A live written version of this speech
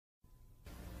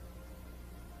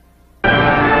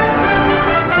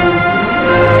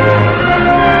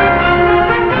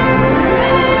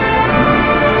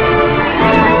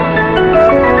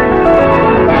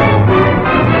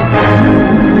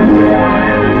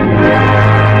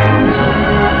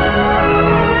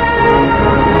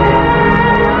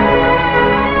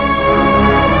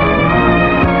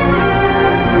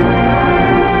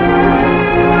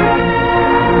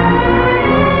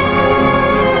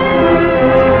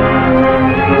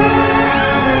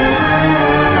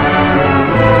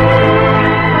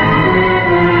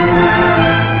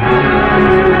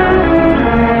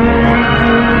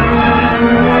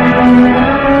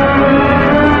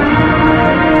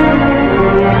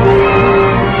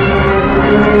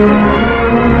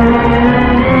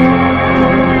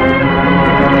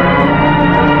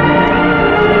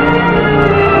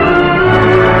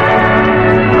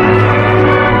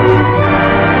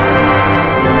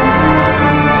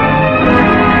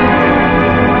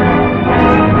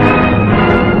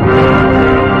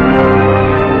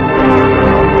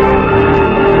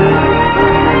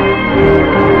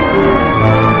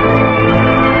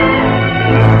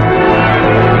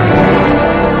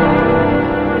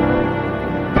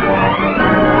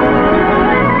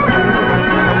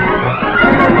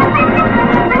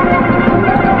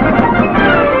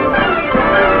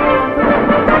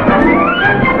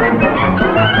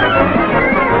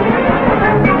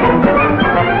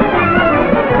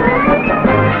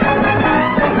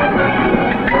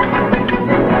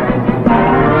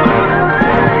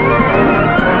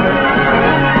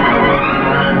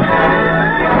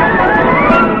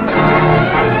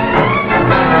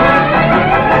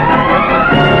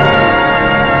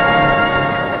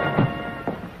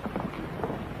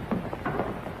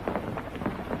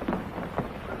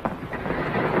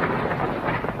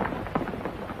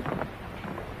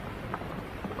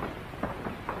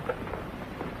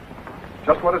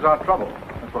Just what is our trouble?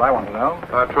 That's what I want to know.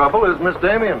 Our trouble is Miss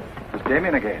Damien. Miss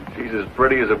Damien again. She's as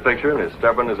pretty as a picture and as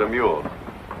stubborn as a mule.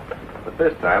 But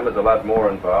this time there's a lot more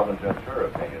involved than just her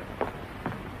opinion.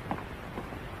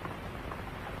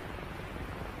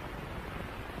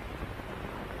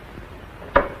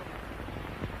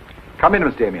 Come in,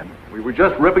 Miss Damien. We were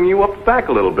just ripping you up back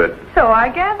a little bit. So I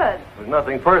gathered. There's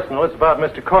nothing personal. It's about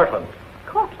Mr. Cortlandt.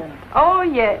 Cortlandt? Oh,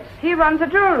 yes. He runs a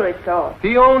jewelry store.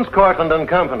 He owns Cortlandt and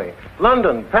Company.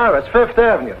 London, Paris, Fifth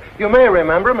Avenue. You may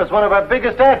remember him as one of our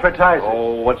biggest advertisers.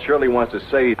 Oh, what Shirley wants to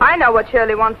say... I know what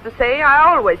Shirley wants to say.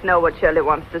 I always know what Shirley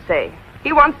wants to say.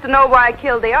 He wants to know why I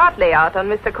killed the art layout on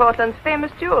Mr. Cortlandt's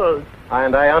famous jewels.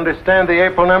 And I understand the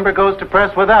April number goes to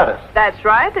press without it. That's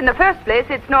right. In the first place,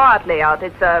 it's no art layout.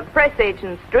 It's a press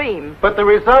agent's dream. But the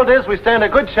result is we stand a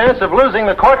good chance of losing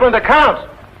the Cortlandt account.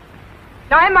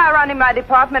 Now, am I running my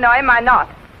department or am I not?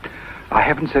 I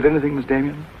haven't said anything, Miss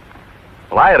Damien.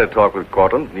 Well, I had a talk with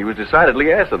Cortlandt, and he was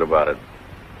decidedly acid about it.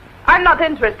 I'm not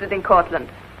interested in Cortlandt.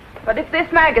 But if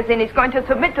this magazine is going to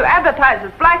submit to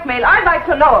advertisers' blackmail, I'd like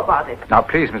to know about it. Now,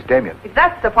 please, Miss Damien. If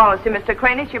that's the policy, Mr.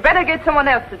 Kranich, you better get someone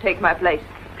else to take my place.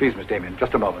 Please, Miss Damien,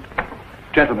 just a moment.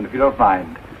 Gentlemen, if you don't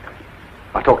mind,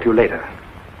 I'll talk to you later.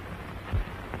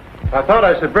 I thought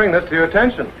I should bring this to your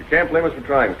attention. You can't blame us for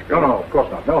trying, Mr. No, of course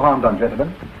not. No harm done,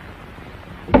 gentlemen.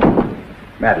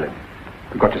 Madeline,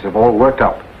 you got yourself all worked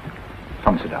up.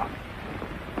 Come sit down.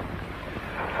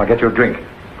 I'll get you a drink.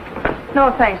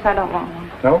 No, thanks. I don't want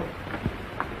one. No?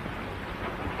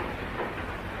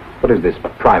 What is this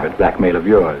private blackmail of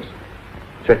yours?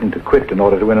 Threatening to quit in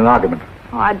order to win an argument.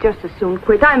 Oh, I'd just as soon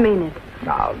quit. I mean it.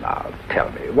 Now, tell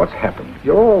me, what's happened?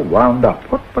 You're all wound up.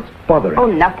 What's bothering you? Oh,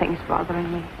 nothing's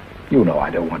bothering me. You know I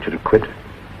don't want you to quit.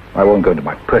 I won't go into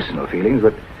my personal feelings,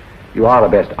 but you are the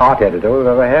best art editor we've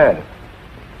ever had.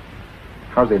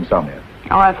 How's the insomnia?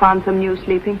 Oh, I found some new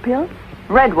sleeping pills.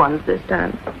 Red ones this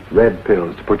time. Red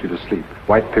pills to put you to sleep.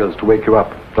 White pills to wake you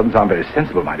up. Doesn't sound very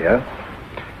sensible, my dear.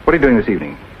 What are you doing this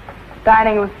evening?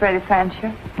 Dining with Freddie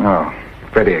Fancher. Oh,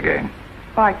 Freddie again.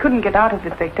 Oh, I couldn't get out of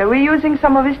it, Victor. We're using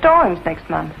some of his drawings next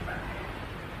month.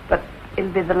 But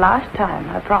it'll be the last time,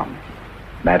 I promise.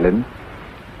 Madeline,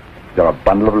 you're a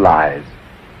bundle of lies.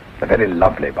 A very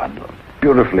lovely bundle.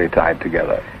 Beautifully tied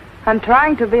together. I'm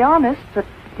trying to be honest, but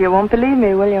you won't believe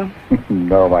me, will you?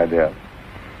 No, my dear.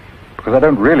 Because I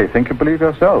don't really think you believe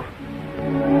yourself.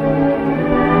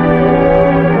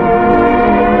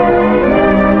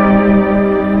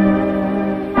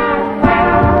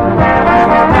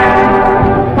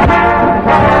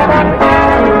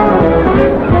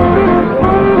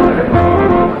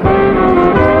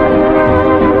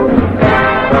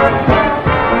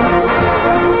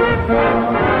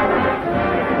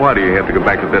 Why do you have to go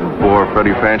back to that bore,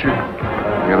 Freddie Fancher?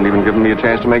 You haven't even given me a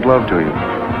chance to make love to you.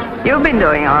 You've been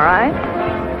doing all right.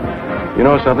 You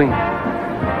know something?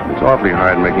 It's awfully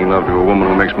hard making love to a woman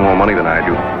who makes more money than I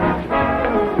do.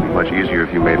 It'd be much easier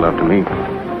if you made love to me.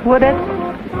 Would it?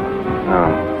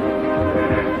 Oh.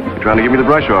 You're trying to give me the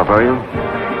brush off, are you?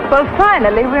 Well,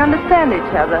 finally, we understand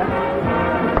each other.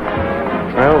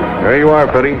 Well, there you are,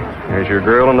 Freddie. There's your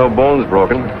girl and no bones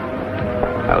broken.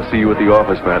 I'll see you at the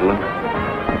office, Madeline.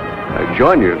 I'd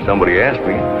join you if somebody asked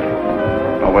me.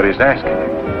 Nobody's asking.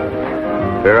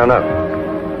 Fair enough.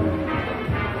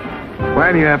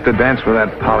 Why do you have to dance with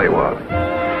that pollywog?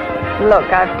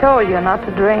 Look, I've told you not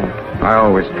to drink. I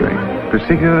always drink,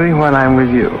 particularly when I'm with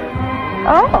you.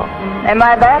 Oh, am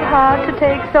I that hard to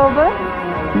take sober?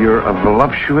 You're a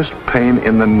voluptuous pain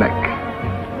in the neck.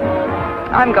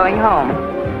 I'm going home.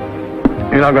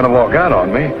 You're not going to walk out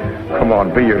on me. Come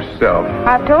on, be yourself.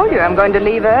 I've told you I'm going to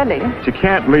leave early. But you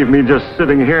can't leave me just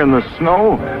sitting here in the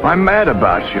snow. I'm mad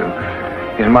about you.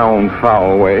 In my own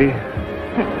foul way.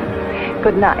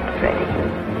 Good night, Freddie.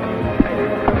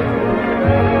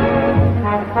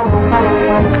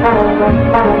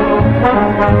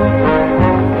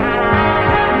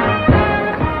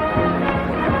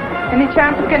 Any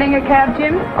chance of getting a cab,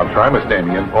 Jim? I'll try, Miss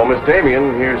Damien. Oh, Miss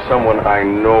Damien, here's someone I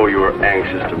know you're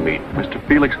anxious to meet. Mr.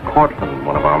 Felix Cortland,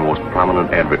 one of our most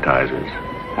prominent advertisers.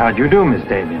 How do you do, Miss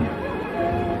Damien?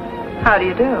 How do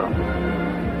you do?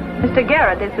 Mr.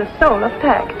 Garrett is the soul of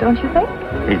tact, don't you think?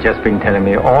 He's just been telling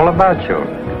me all about you.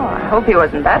 Oh, I hope he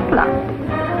wasn't that blunt.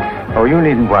 Oh, you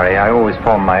needn't worry. I always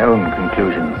form my own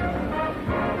conclusions.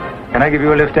 Can I give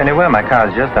you a lift anywhere? My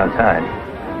car's just outside.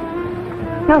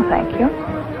 No, thank you.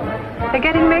 They're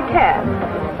getting me a cab.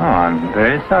 Oh, I'm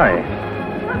very sorry.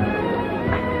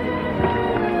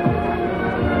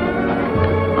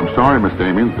 I'm sorry, Miss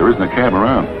Damien. There isn't a cab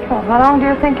around. Oh, how long do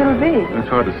you think it'll be? That's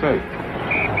hard to say.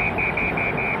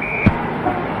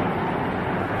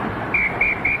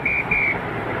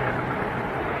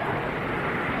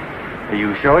 Are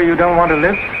you sure you don't want a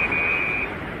lift?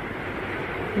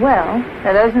 Well,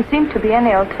 there doesn't seem to be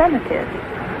any alternative.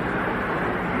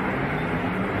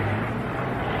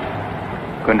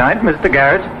 Good night, Mr.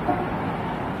 Garrett.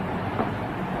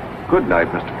 Good night,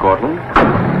 Mr. Cortland.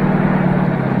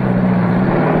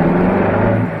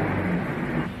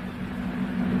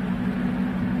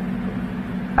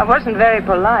 I wasn't very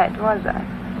polite, was I?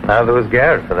 Neither was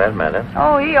Garrett, for that matter.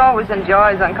 Oh, he always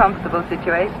enjoys uncomfortable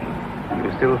situations.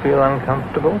 You still feel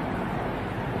uncomfortable?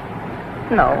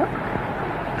 No.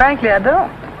 Frankly, I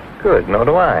don't. Good, nor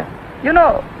do I. You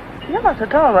know, you're not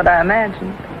at all what I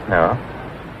imagined. No?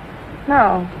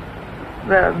 No.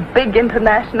 The big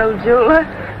international jeweler.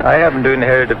 I happen to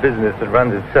inherit a business that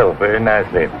runs itself very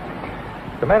nicely.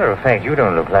 As a matter of fact, you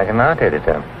don't look like an art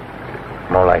editor.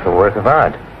 More like a work of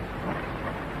art.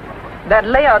 That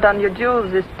layout on your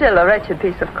jewels is still a wretched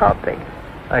piece of copy.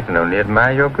 I can only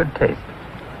admire your good taste.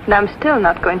 And I'm still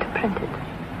not going to print it.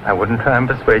 I wouldn't try and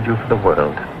persuade you for the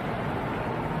world.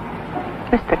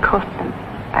 Mr. Cortland,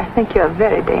 I think you're a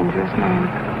very dangerous man.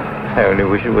 I only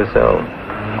wish it were so.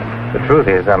 The truth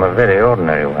is, I'm a very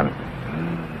ordinary one.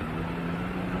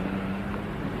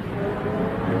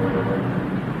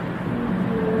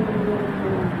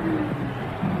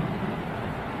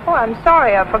 Oh, I'm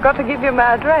sorry. I forgot to give you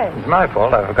my address. It's my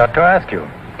fault. I forgot to ask you.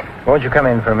 Won't you come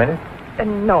in for a minute?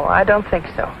 No, I don't think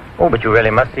so. Oh, but you really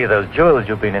must see those jewels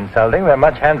you've been insulting. They're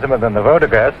much handsomer than the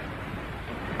photographs.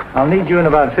 I'll need you in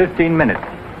about 15 minutes.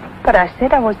 But I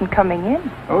said I wasn't coming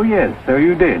in. Oh, yes, so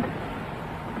you did.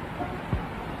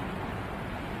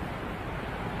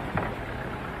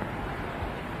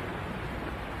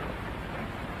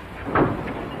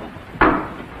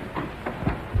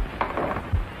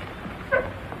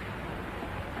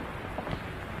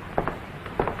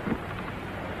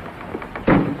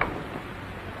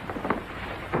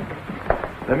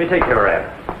 Let me take your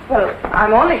wrap. Well,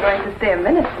 I'm only going to stay a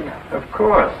minute, you know. Of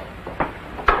course.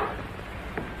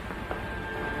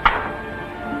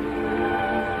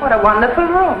 What a wonderful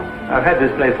room. I've had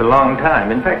this place a long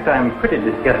time. In fact, I'm pretty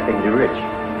disgustingly rich.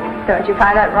 Don't you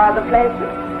find that rather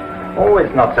pleasant? Oh,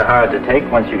 it's not so hard to take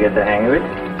once you get the hang of it.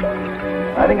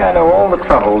 I think I know all the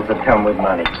troubles that come with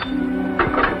money.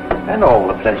 And all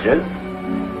the pleasures.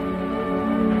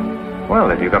 Well,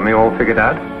 have you got me all figured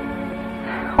out?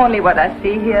 Only what I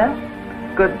see here.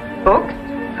 Good books,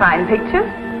 fine pictures.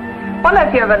 Wonder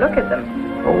if you ever look at them.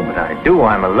 Oh, but I do.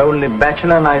 I'm a lonely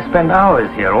bachelor and I spend hours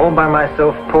here all by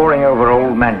myself poring over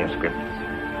old manuscripts.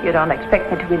 You don't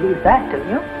expect me to believe that, do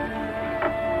you?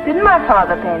 Didn't my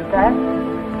father paint that?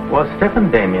 Was Stephen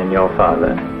Damien your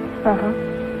father? Uh-huh.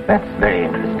 That's very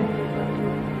interesting.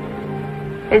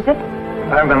 Is it?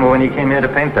 I remember when he came here to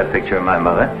paint that picture of my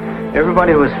mother.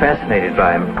 Everybody was fascinated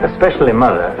by him, especially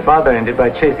Mother. Father ended by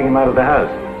chasing him out of the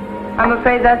house. I'm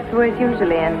afraid that's the way it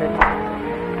usually ended.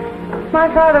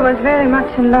 My father was very much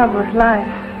in love with life.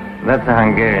 That's a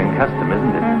Hungarian custom,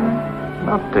 isn't it? Mm-hmm.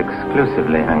 Not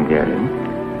exclusively Hungarian.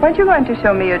 Weren't you going to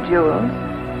show me your jewels?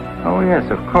 Oh, yes,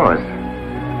 of course.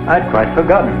 I'd quite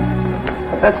forgotten.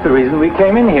 That's the reason we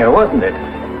came in here, wasn't it?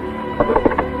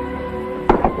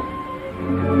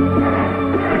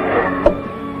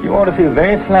 You ought to feel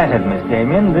very flattered, Miss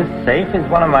Damien. This safe is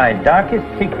one of my darkest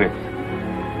secrets.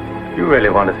 You really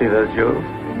want to see those jewels?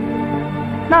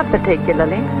 Not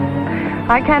particularly.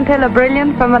 I can't tell a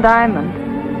brilliant from a diamond.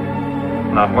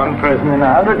 Not one person in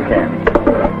 100 can.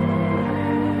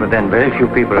 But then very few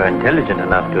people are intelligent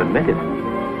enough to admit it.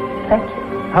 Thank you.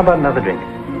 How about another drink?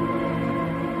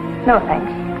 No,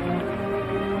 thanks.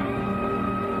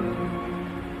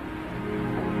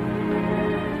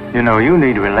 You know, you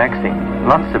need relaxing.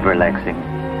 Lots of relaxing.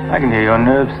 I can hear your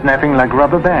nerves snapping like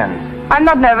rubber bands. I'm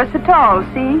not nervous at all,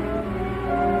 see?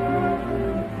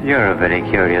 You're a very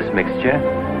curious mixture.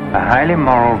 A highly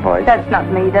moral voice. That's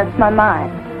not me, that's my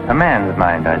mind. A man's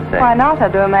mind, I'd say. Why not? I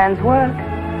do a man's work.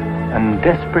 And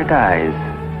desperate eyes.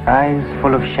 Eyes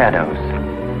full of shadows.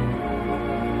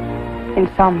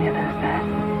 Insomnia does that.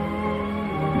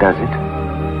 Does it?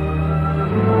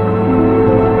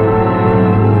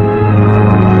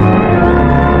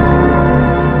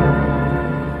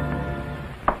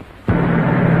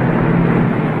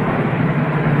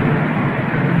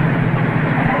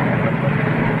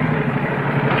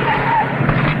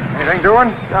 Anything doing?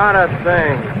 Not a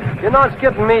thing. You know, it's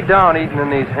getting me down eating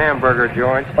in these hamburger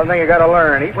joints. One thing you gotta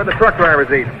learn, eat where the truck drivers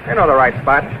eat. They know the right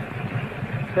spot.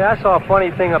 Say, I saw a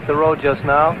funny thing up the road just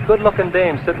now. Good-looking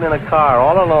dame sitting in a car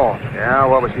all alone. Yeah,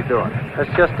 what was she doing? That's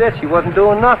just it. She wasn't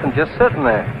doing nothing, just sitting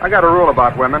there. I got a rule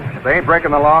about women. If they ain't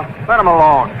breaking the law, let them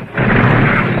alone.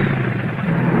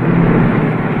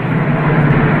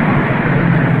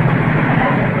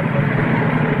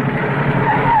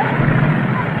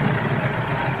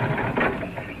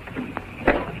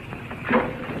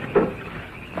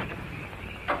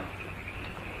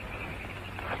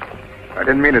 I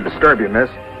didn't mean to disturb you, miss.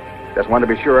 Just wanted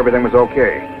to be sure everything was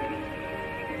okay.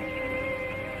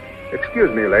 Excuse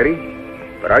me, lady,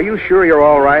 but are you sure you're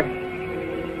all right?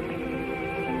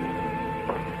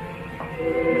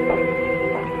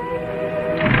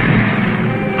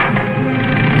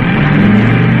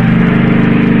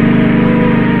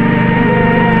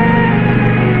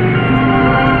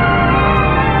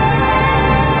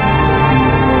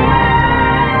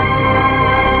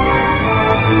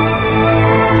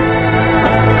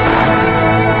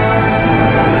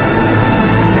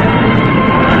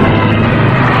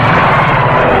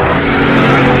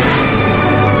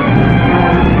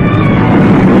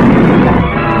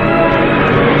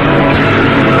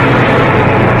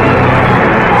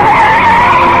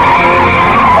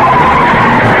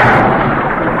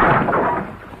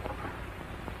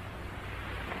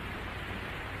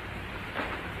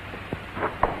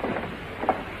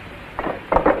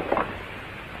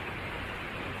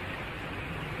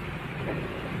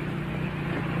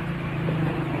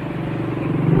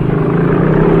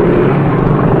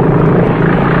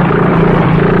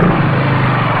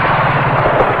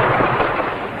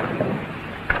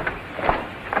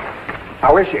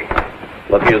 How is she?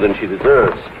 Luckier than she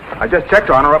deserves. I just checked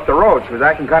on her up the road. She was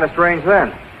acting kind of strange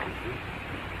then.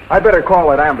 I'd better call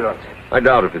that ambulance. I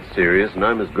doubt if it's serious, and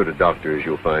I'm as good a doctor as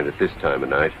you'll find at this time of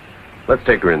night. Let's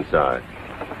take her inside.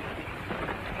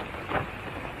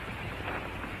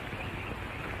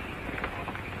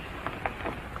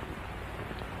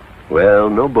 Well,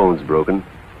 no bones broken.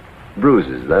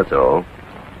 Bruises, that's all.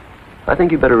 I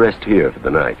think you'd better rest here for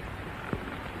the night.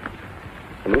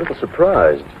 I'm a little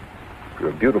surprised. You're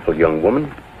a beautiful young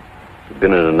woman. You've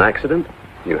been in an accident.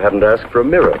 You haven't asked for a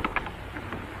mirror.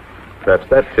 Perhaps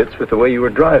that fits with the way you were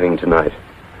driving tonight.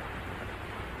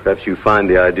 Perhaps you find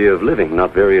the idea of living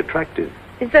not very attractive.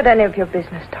 Is that any of your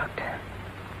business, Doctor?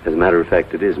 As a matter of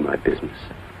fact, it is my business.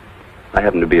 I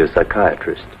happen to be a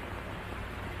psychiatrist.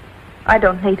 I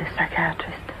don't need a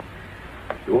psychiatrist.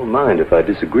 You won't mind if I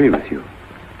disagree with you.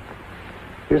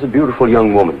 Here's a beautiful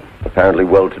young woman, apparently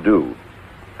well-to-do,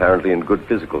 apparently in good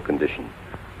physical condition,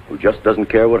 who just doesn't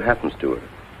care what happens to her.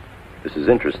 This is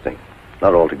interesting.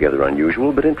 Not altogether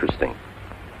unusual, but interesting.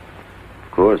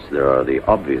 Of course, there are the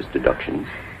obvious deductions.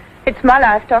 It's my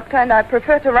life, Doctor, and I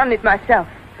prefer to run it myself.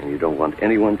 And you don't want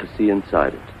anyone to see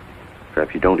inside it.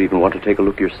 Perhaps you don't even want to take a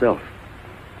look yourself.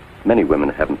 Many women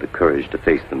haven't the courage to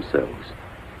face themselves,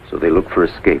 so they look for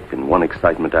escape in one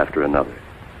excitement after another.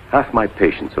 Half my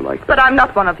patients are like that. But I'm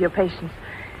not one of your patients.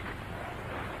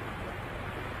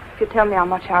 If you tell me how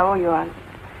much I owe you,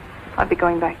 I'll be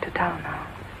going back to town now.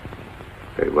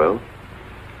 Very well.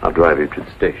 I'll drive you to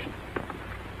the station.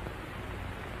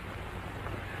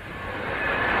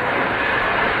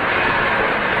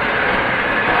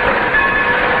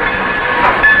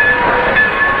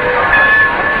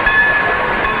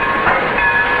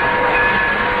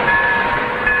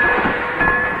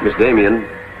 Miss Damien,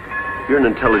 you're an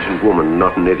intelligent woman,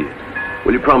 not an idiot.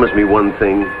 Will you promise me one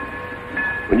thing?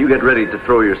 When you get ready to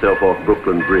throw yourself off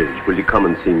Brooklyn Bridge, will you come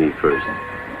and see me first?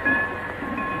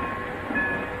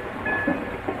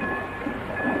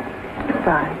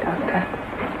 Goodbye, Doctor.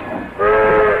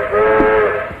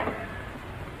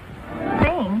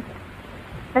 Dean?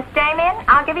 Miss Damien,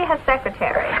 I'll give you her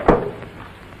secretary.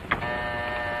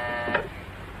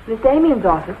 Miss Damien's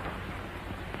office?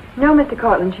 No, Mr.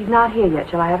 Cortland, she's not here yet.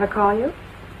 Shall I have her call you?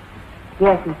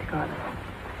 Yes, Mr. Cortland.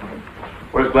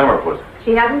 Where's Glamourpuss?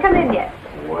 She hasn't come in yet.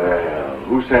 Well,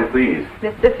 who sent these?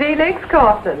 Mr. Felix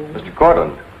Cortland. Mr.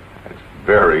 Cortland. That's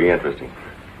very interesting.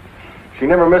 She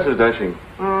never misses, does she?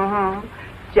 Mm-hmm.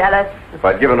 Jealous. If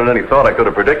I'd given it any thought, I could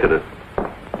have predicted it.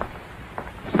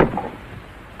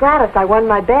 Gladys, I won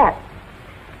my bet.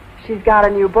 She's got a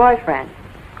new boyfriend.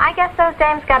 I guess those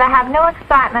dames gotta have no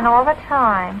excitement all the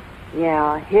time.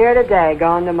 Yeah, here today,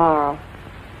 gone tomorrow.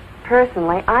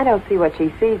 Personally, I don't see what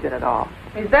she sees it at all.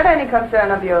 Is that any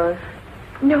concern of yours?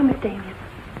 No, Miss Damien.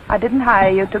 I didn't hire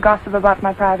you to gossip about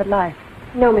my private life.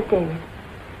 No, Miss Damien.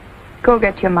 Go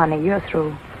get your money. You're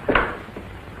through.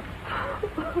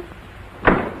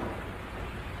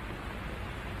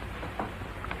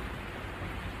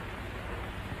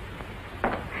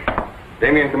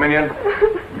 Damien, come in yet?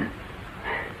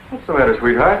 What's the matter,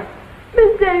 sweetheart?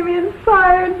 Miss Damien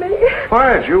fired me.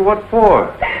 Fired you? What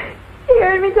for? He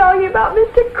heard me talking about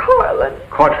Mr. Cortland.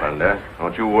 Cortland, eh?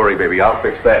 Don't you worry, baby. I'll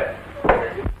fix that.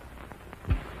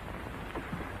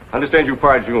 Understand you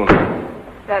fired June.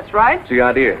 That's right. What's the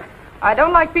idea? I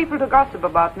don't like people to gossip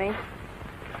about me.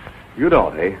 You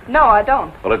don't, eh? No, I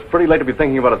don't. Well, it's pretty late to be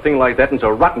thinking about a thing like that, and it's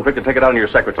a rotten trick to take it out on your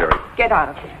secretary. Get out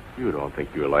of here. You don't think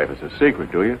your life is a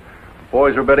secret, do you?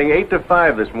 Boys were betting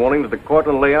 8-5 this morning that the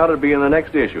Cortland layout would be in the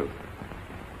next issue.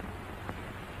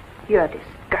 You're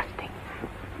disgusting.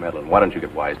 Madeline, why don't you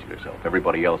get wise to yourself?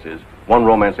 Everybody else is. One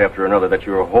romance after another. That's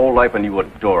your whole life, and you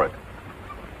adore it.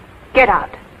 Get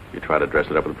out. You try to dress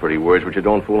it up with pretty words, but you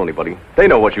don't fool anybody. They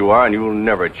know what you are, and you'll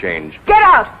never change. Get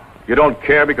out! You don't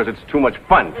care because it's too much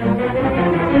fun.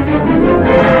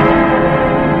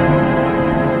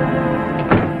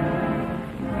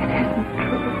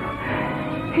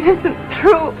 It isn't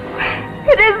true.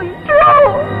 It isn't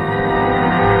true.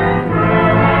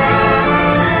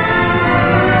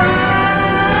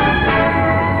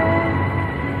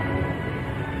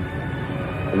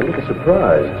 I make a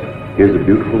surprise. Here's a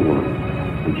beautiful woman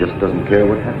who just doesn't care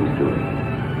what happens to her.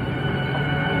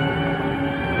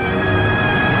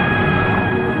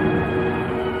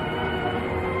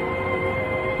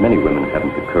 Many women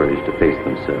haven't the courage to face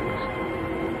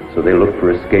themselves, so they look for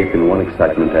escape in one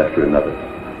excitement after another.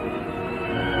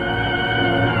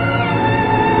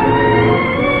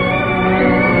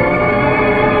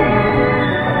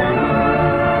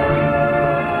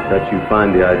 That you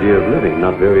find the idea of living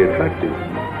not very attractive.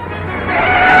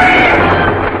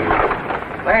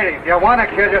 Lady, if you want to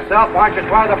kill yourself, why don't you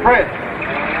try the fridge?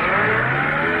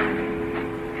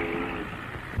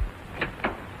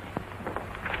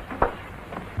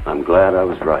 I'm glad I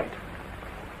was right.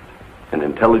 An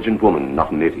intelligent woman,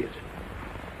 not an idiot.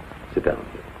 Sit down.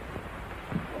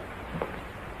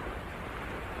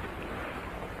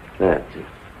 That's it.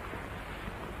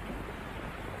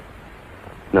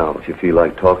 Now, if you feel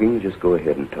like talking, just go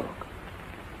ahead and talk.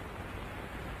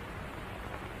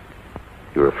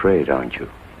 You're afraid, aren't you?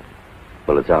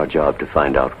 Well, it's our job to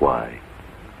find out why.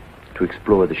 To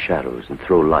explore the shadows and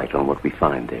throw light on what we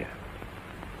find there.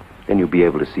 Then you'll be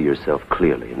able to see yourself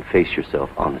clearly and face yourself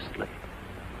honestly.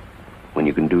 When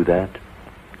you can do that,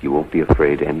 you won't be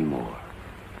afraid anymore.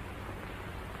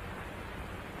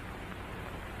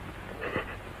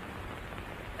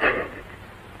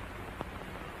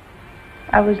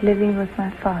 I was living with my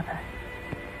father.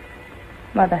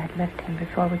 Mother had left him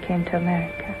before we came to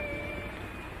America.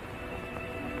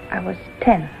 I was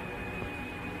 10.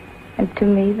 And to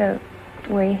me, the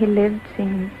way he lived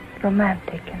seemed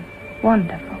romantic and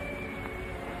wonderful.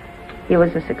 He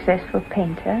was a successful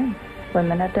painter, and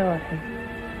women adored him.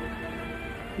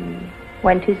 He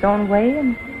went his own way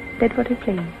and did what he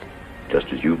pleased. Just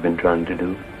as you've been trying to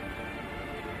do?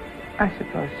 I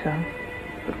suppose so.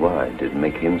 But why? Did it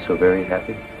make him so very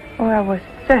happy? Oh, I was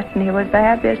certain he was the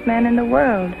happiest man in the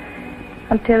world.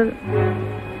 Until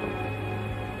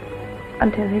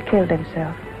he killed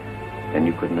himself. And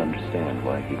you couldn't understand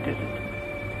why he did it.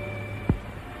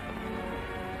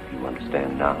 You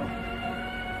understand now?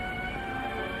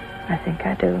 I think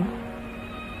I do.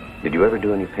 Did you ever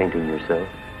do any painting yourself?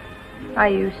 I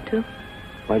used to.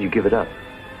 Why'd you give it up?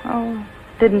 Oh,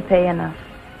 didn't pay enough.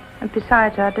 And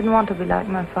besides, I didn't want to be like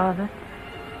my father.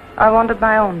 I wanted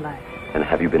my own life. And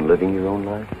have you been living your own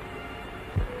life?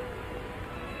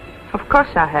 Of course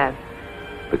I have.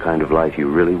 The kind of life you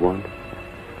really want?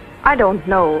 I don't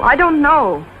know. I don't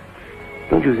know.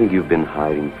 Don't you think you've been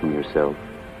hiding from yourself?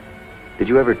 Did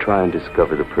you ever try and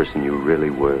discover the person you really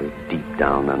were, deep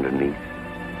down underneath?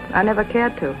 I never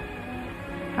cared to.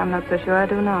 I'm not so sure I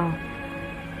do now.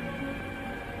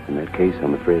 In that case,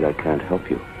 I'm afraid I can't help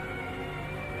you.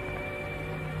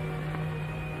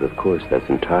 But of course, that's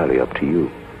entirely up to you.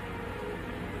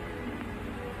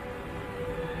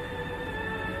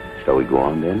 Shall we go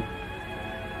on then?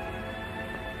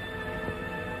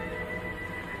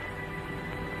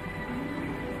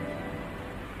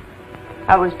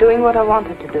 I was doing what I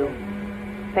wanted to do,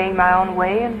 paying my own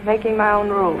way and making my own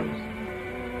rules.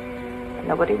 And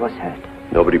nobody was hurt.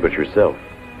 Nobody but yourself.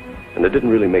 And it didn't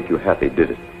really make you happy,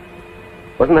 did it?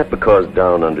 Wasn't that because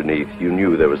down underneath you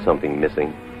knew there was something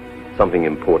missing? Something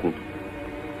important?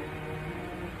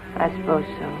 I suppose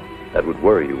so. That would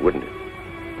worry you, wouldn't it?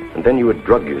 And then you would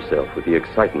drug yourself with the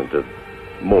excitement of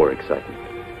more excitement.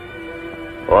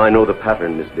 Oh, I know the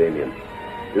pattern, Miss Damien.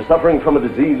 You're suffering from a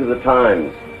disease of the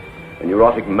times. A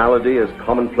neurotic malady as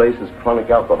commonplace as chronic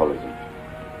alcoholism.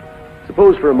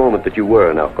 Suppose for a moment that you were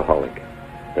an alcoholic.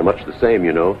 They're much the same,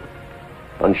 you know.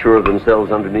 Unsure of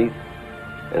themselves underneath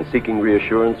and seeking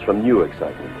reassurance from new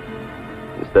excitement.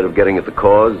 Instead of getting at the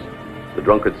cause, the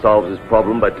drunkard solves his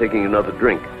problem by taking another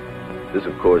drink. This,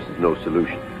 of course, is no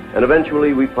solution. And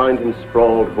eventually we find him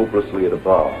sprawled hopelessly at a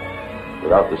bar,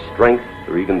 without the strength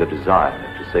or even the desire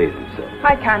to save himself.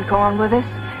 I can't go on with this.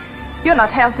 You're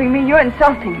not helping me, you're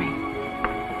insulting me.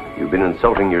 You've been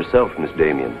insulting yourself, Miss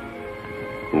Damien.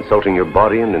 Insulting your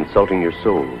body and insulting your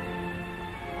soul.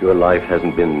 Your life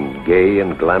hasn't been gay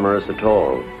and glamorous at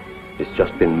all. It's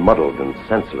just been muddled and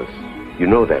senseless. You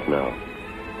know that now.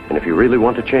 And if you really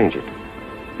want to change it,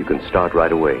 you can start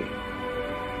right away.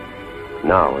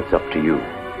 Now it's up to you.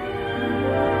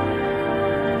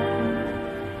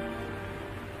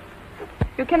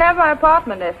 You can have my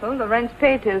apartment, Ethel. The rent's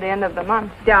paid till the end of the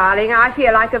month. Darling, I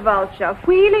feel like a vulture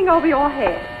wheeling over your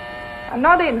head. I'm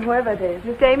not in, whoever it is.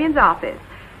 Miss Damien's office.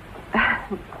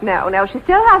 No, she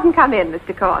still hasn't come in,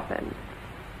 Mr. Cortland.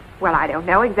 Well, I don't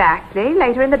know exactly.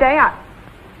 Later in the day,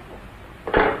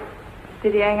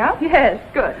 Did he hang up? Yes,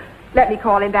 good. Let me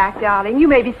call him back, darling. You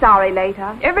may be sorry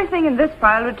later. Everything in this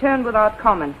file returned without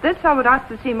comment. This I would ask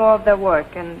to see more of their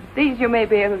work, and these you may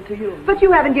be able to use. But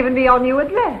you haven't given me your new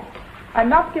address. I'm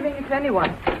not giving it to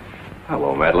anyone.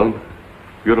 Hello, Madeline.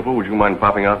 Beautiful, would you mind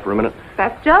popping out for a minute?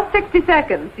 That's just 60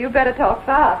 seconds. You better talk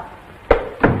fast.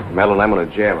 Madeline, I'm on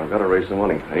a jam. I've got to raise some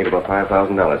money. I need about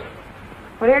 $5,000.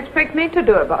 What do you expect me to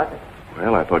do about it?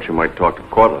 Well, I thought you might talk to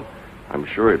Cortland. I'm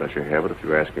sure he'd let you have it if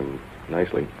you ask him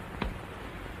nicely.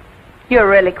 You're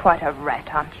really quite a rat,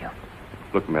 aren't you?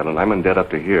 Look, Madeline, I'm in debt up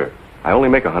to here. I only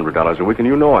make $100 a week, and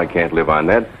you know I can't live on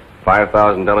that.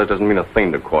 $5,000 doesn't mean a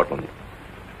thing to Cortland.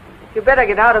 You better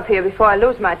get out of here before I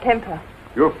lose my temper.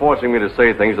 You're forcing me to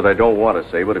say things that I don't want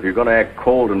to say, but if you're going to act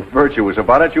cold and virtuous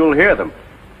about it, you'll hear them.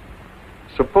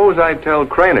 Suppose I tell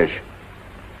Cranish.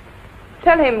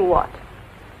 Tell him what?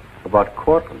 About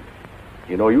Cortland.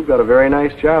 You know, you've got a very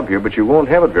nice job here, but you won't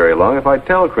have it very long if I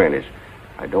tell Cranish.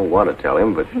 I don't want to tell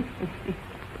him, but...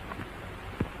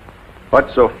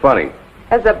 What's so funny?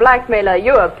 As a blackmailer,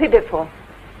 you're pitiful.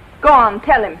 Go on,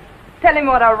 tell him. Tell him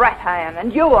what a rat I am,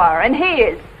 and you are, and he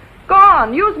is. Go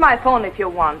on, use my phone if you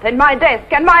want, and my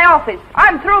desk, and my office.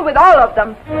 I'm through with all of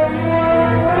them.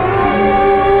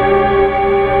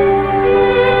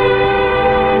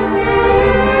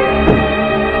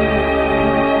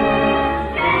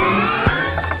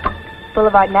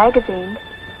 Boulevard Magazine.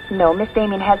 No, Miss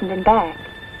Damien hasn't been back.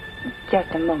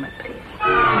 Just a moment, please.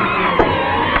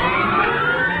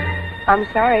 I'm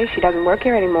sorry, she doesn't work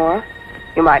here anymore.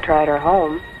 You might try at her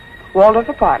home. Waldorf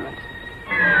Apartments.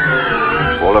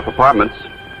 Waldorf Apartments?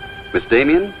 Miss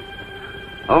Damien?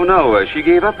 Oh, no, she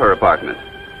gave up her apartment.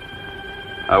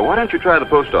 Why don't you try the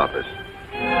post office?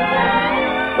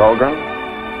 Dahlgren?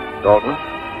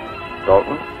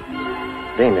 Dalton?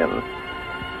 Damien.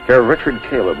 Here, Richard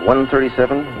Caleb,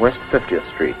 137 West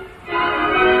 50th Street.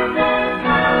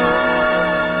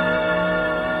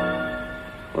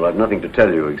 Well, I've nothing to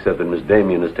tell you except that Miss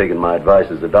Damien has taken my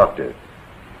advice as a doctor.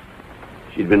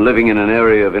 She'd been living in an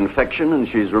area of infection, and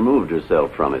she's removed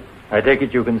herself from it. I take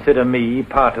it you consider me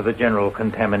part of the general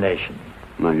contamination.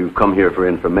 Now, you've come here for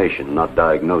information, not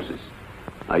diagnosis.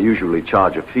 I usually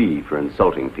charge a fee for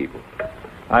insulting people.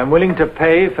 I'm willing to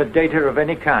pay for data of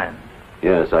any kind.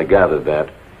 Yes, I gathered that.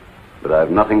 But I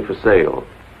have nothing for sale.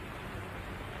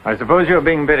 I suppose you're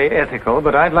being very ethical,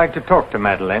 but I'd like to talk to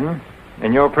Madeline.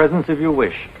 In your presence, if you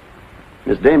wish.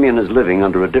 Miss Damien is living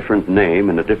under a different name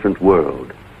in a different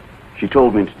world. She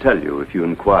told me to tell you, if you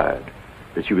inquired,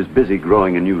 that she was busy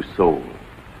growing a new soul.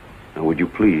 Now, would you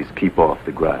please keep off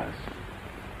the grass?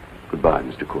 Goodbye,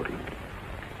 Mr. Cortland.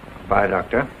 Bye,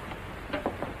 Doctor.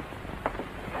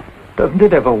 Doesn't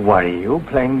it ever worry you,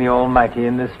 playing the Almighty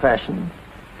in this fashion?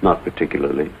 Not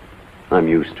particularly. I'm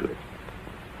used to it.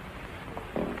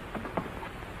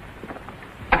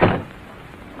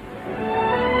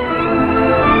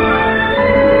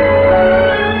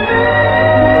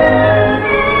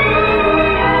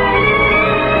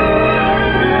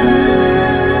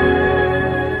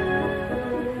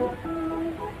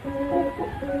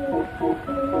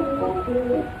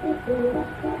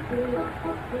 How's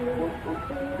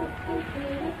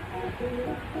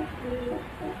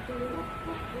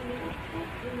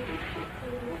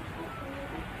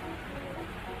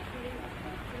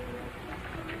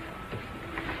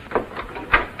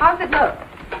it look?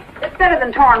 It's better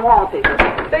than torn wallpaper.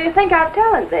 So you think I've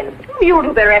talent, then? You'll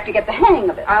do better after you get the hang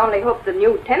of it. I only hope the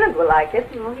new tenant will like it.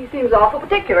 Well, he seems awful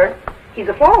particular. He's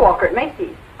a floor walker at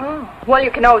Macy's. Oh. Well,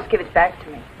 you can always give it back to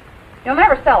me. You'll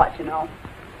never sell it, you know.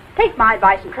 Take my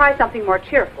advice and try something more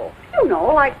cheerful. You know,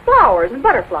 like flowers and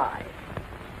butterflies.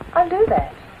 I'll do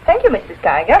that. Thank you, Mrs.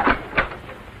 Geiger.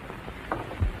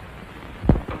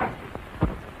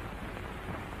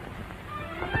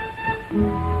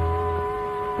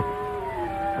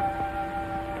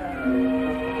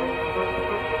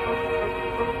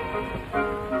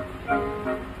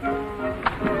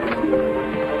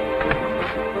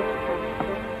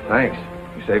 Thanks.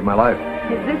 You saved my life.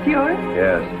 Is this yours?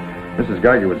 Yes. Mrs.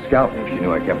 Geiger would scalp me if she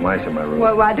knew I kept mice in my room.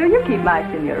 Well, why do you keep mice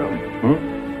in your room?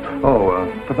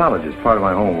 Pathologist, part of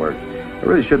my homework. I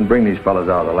really shouldn't bring these fellas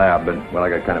out of the lab, but, well, I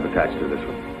got kind of attached to this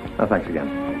one. Oh, thanks again.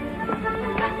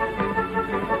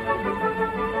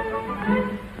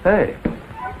 Hey.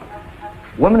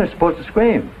 Women are supposed to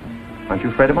scream. Aren't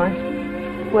you afraid of mice?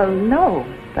 Well, no,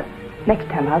 but next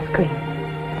time I'll scream.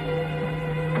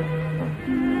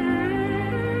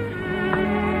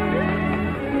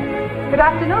 Good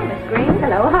afternoon, Miss Green.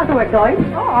 Hello, how's the work going?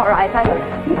 Oh, all right.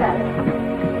 You got it.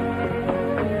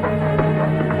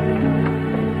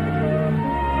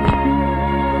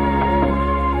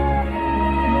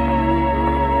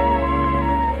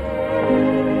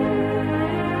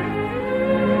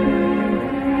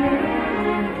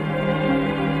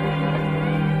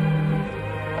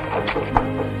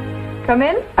 Come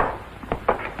in.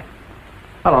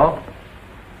 Hello.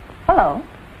 Hello.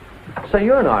 Say,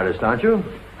 you're an artist, aren't you?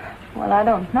 Well, I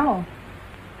don't know.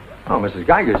 Oh, Mrs.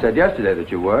 Geiger said yesterday that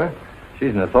you were.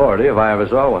 She's an authority if I ever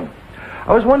saw one.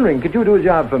 I was wondering, could you do a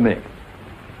job for me?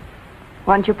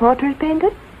 Want your portrait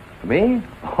painted? Me?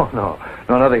 Oh, no.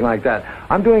 No, nothing like that.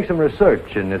 I'm doing some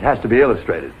research, and it has to be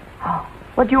illustrated. Oh,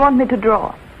 what do you want me to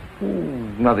draw?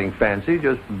 Nothing fancy,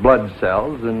 just blood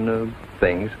cells and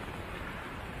things.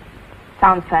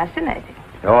 Sounds fascinating.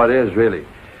 Oh, it is, really.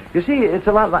 You see, it's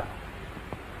a lot like...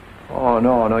 Oh,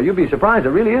 no, you'd be surprised.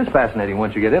 It really is fascinating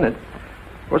once you get in it.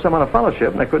 Of course, I'm on a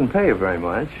fellowship, and I couldn't pay you very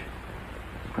much.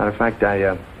 Matter of fact,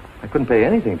 I couldn't pay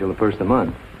anything till the first of the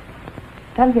month.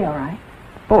 That'll be all right.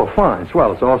 Oh, fine.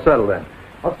 Swell. It's all settled then.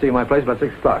 I'll see you at my place about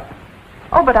 6 o'clock.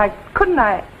 Oh, but couldn't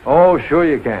I... Oh, sure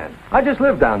you can. I just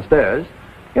live downstairs.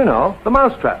 You know, the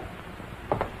mousetrap.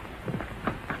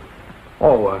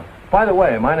 Oh, by the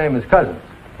way, my name is Cousins.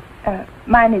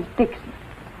 Mine is Dixon.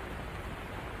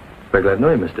 Very glad to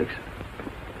know you, Miss Dixon.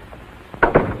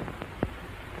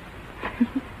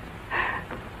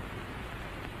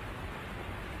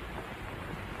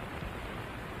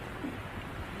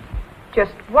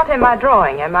 Just what am I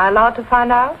drawing? Am I allowed to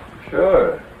find out?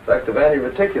 Sure. Effect of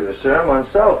anti-reticular serum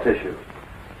on cell tissue.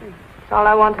 That's all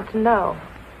I wanted to know.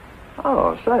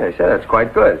 Oh, say, that's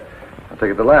quite good. I'll take it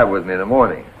to the lab with me in the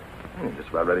morning. I'm just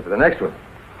about ready for the next one.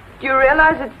 Do you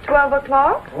realize it's 12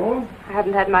 o'clock? Oh? I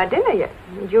haven't had my dinner yet.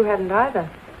 And you hadn't either.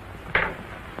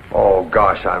 Oh,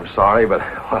 gosh, I'm sorry, but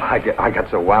well, I got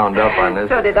so wound up on this.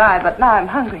 So did I, but now I'm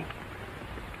hungry.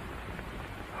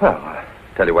 Well,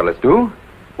 tell you what let's do.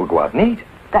 We'll go out and eat.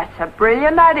 That's a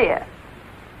brilliant idea.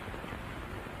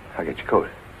 I'll get your coat.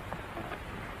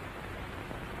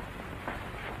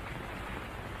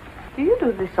 Do you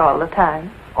do this all the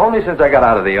time? Only since I got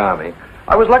out of the Army.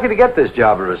 I was lucky to get this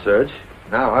job of research.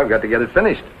 Now I've got to get it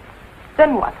finished.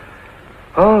 Then what?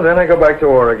 Oh, then I go back to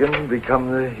Oregon and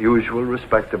become the usual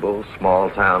respectable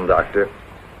small-town doctor.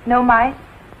 No mice?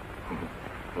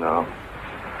 No.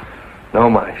 No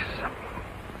mice.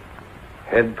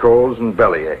 Head colds and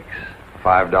belly aches.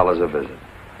 $5 a visit.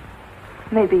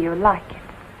 Maybe you'll like it.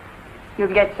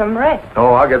 You'll get some rest.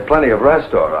 Oh, I'll get plenty of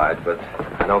rest, all right, but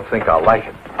I don't think I'll like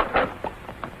it.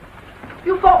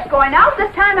 You folks going out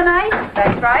this time of night?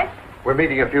 That's right. We're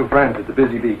meeting a few friends at the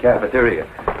Busy Bee cafeteria.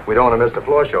 We don't want to miss the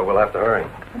floor show. We'll have to hurry.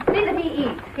 See that he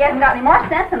eats. He hasn't got any more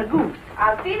sense than a goose.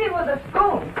 I'll feed him with a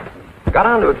spoon. Got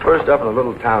onto it first up in a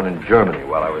little town in Germany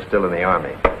while I was still in the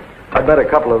Army. I met a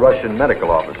couple of Russian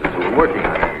medical officers who were working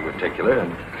on anti-reticular,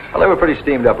 and, well, they were pretty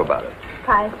steamed up about it.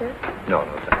 Pie, sir? No,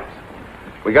 thanks.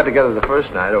 We got together the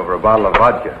first night over a bottle of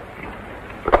vodka.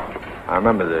 I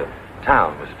remember the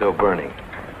town was still burning.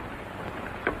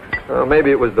 Well,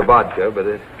 maybe it was the vodka, but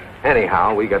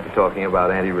anyhow, we got to talking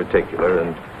about anti-reticular,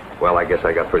 and, well, I guess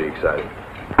I got pretty excited.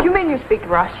 You mean you speak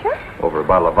Russian? Over a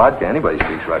bottle of vodka, anybody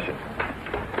speaks Russian.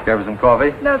 Care for some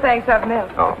coffee? No, thanks, I've milk.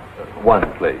 Oh,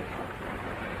 one, please.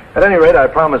 At any rate, I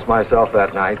promised myself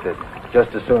that night that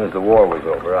just as soon as the war was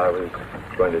over, I was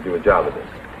going to do a job of this.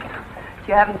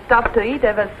 You haven't stopped to eat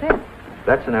ever since.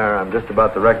 That's an error I'm just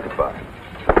about to rectify.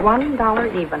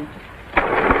 $1 even.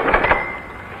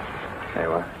 There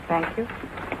you are. Thank you.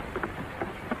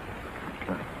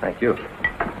 Thank you.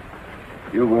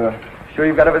 You, sure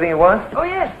you've got everything you want? Oh,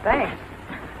 yes, thanks.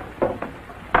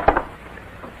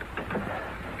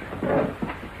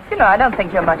 You know, I don't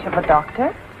think you're much of a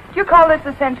doctor. Do you call this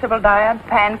a sensible diet?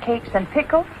 Pancakes and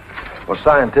pickles? Well,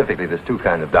 scientifically, there's two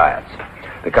kinds of diets.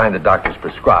 The kind that doctors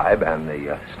prescribe and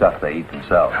the stuff they eat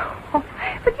themselves. Oh,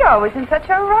 but you're always in such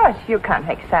a rush. You can't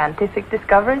make scientific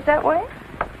discoveries that way.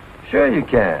 Sure you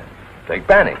can. Take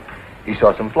Banny. He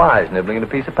saw some flies nibbling at a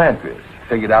piece of pancreas.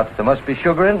 Figured out that there must be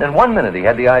sugar in it, and 1 minute he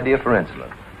had the idea for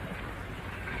insulin.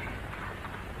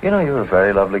 You know, you're a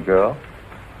very lovely girl.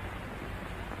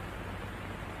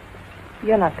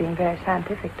 You're not being very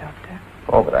scientific, Doctor.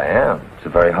 Oh, but I am. It's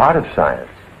the very heart of science.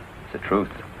 It's the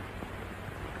truth.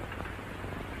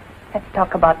 Let's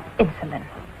talk about insulin.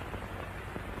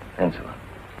 Insulin.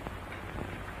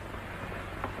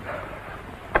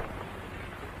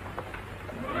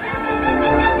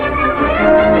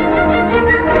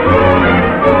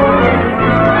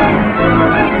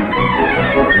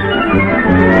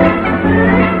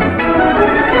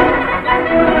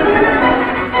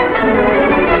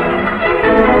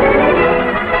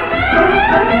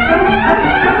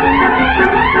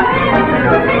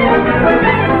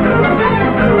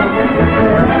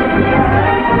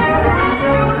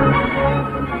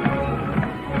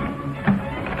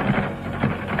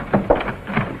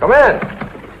 Come in.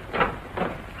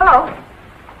 Hello.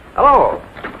 Hello.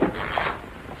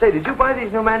 Say, did you buy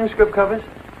these new manuscript covers?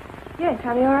 Yes,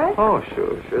 are they all right? Oh,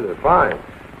 sure, they're fine.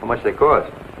 How much they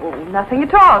cost? Oh, nothing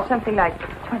at all. Something like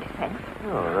 20 cents.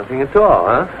 Oh, nothing at all,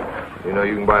 huh? You know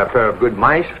you can buy a pair of good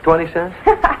mice for 20 cents?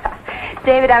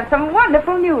 David, I have some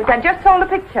wonderful news. I just sold a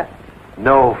picture.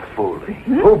 No fooling.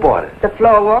 Who bought it? The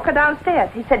floor walker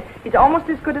downstairs. He said it's almost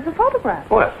as good as a photograph.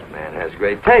 Well, the man has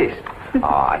great taste.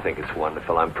 Oh, I think it's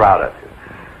wonderful. I'm proud of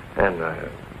you. And I'm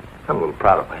a little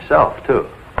proud of myself, too.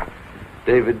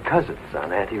 David Cousins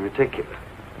on anti-reticular.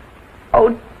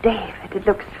 Oh, David, it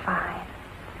looks fine.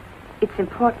 It's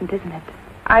important, isn't it?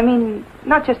 I mean,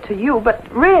 not just to you,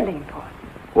 but really important.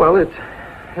 Well, it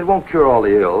won't cure all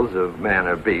the ills of man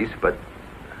or beast, but...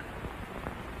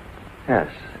 Yes.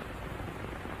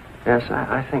 Yes,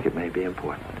 I think it may be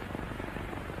important.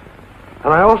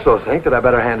 And I also think that I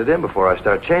better hand it in before I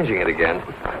start changing it again.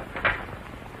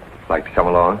 Like to come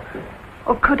along?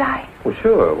 Oh, could I? Well,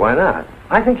 sure. Why not?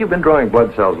 I think you've been drawing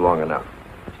blood cells long enough.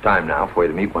 It's time now for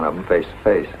you to meet one of them face to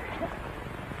face.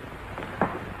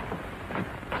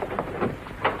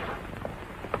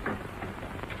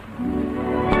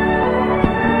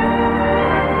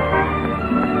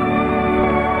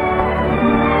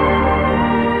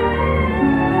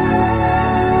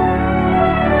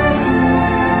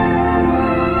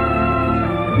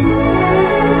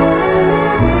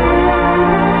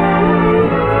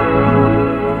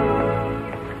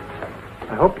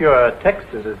 Your text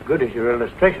is as good as your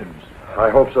illustrations.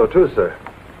 I hope so, too, sir.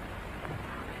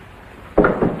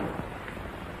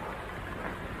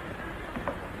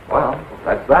 Well,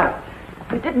 that's that.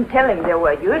 You didn't tell him they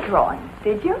were your drawings,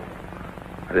 did you?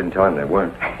 I didn't tell him they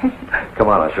weren't. Come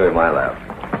on, I'll show you my lab.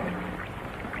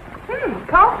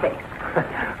 Coffee.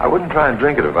 I wouldn't try and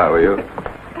drink it if I were you.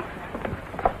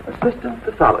 Assistant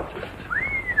pathologist.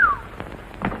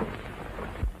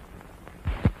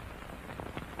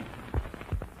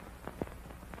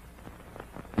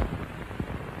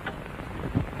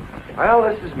 Well,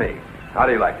 this is me. How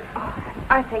do you like it? Oh,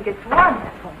 I think it's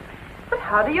wonderful. But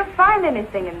how do you find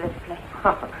anything in this place?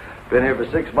 Been here for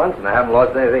 6 months and I haven't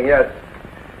lost anything yet.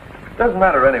 Doesn't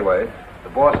matter anyway. If the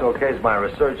boss okays my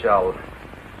research, I'll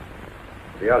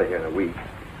be out of here in a week.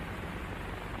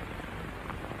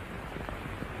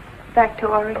 Back to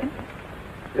Oregon?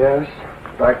 Yes,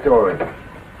 back to Oregon.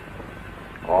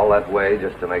 All that way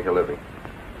just to make a living.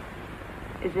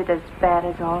 Is it as bad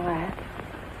as all that?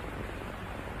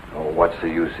 Oh, what's the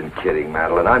use in kidding,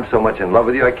 Madeline? I'm so much in love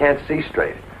with you, I can't see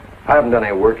straight. I haven't done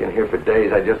any work in here for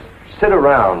days. I just sit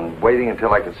around waiting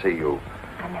until I can see you.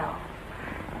 I know.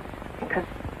 Because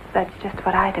that's just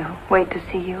what I do. Wait to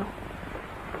see you.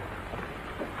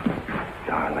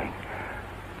 Darling.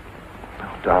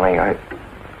 Oh, darling, I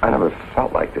never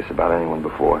felt like this about anyone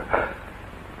before.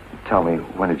 Tell me,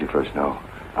 when did you first know?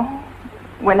 Oh,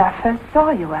 when I first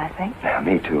saw you, I think. Yeah,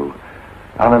 me too.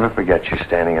 I'll never forget you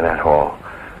standing in that hall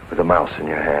with a mouse in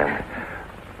your hand.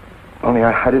 Only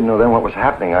I didn't know then what was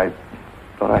happening. I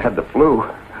Thought I had the flu.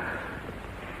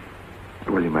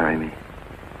 Will you marry me?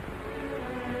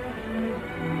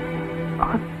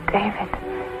 Oh, David.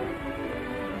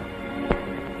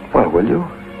 Well, will you?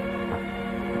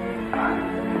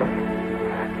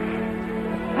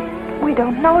 We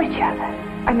don't know each other.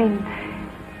 I mean,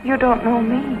 you don't know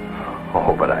me.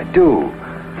 Oh, but I do.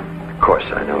 Of course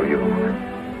I know you.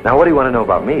 Now, what do you want to know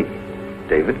about me?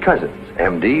 David Cousins,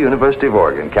 M.D., University of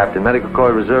Oregon, Captain Medical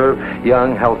Corps Reserve,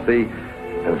 young, healthy,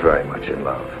 and very much in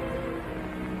love.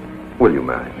 Will you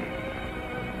marry me?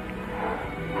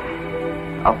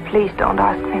 Oh, please don't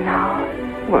ask me now.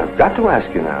 Well, I've got to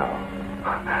ask you now.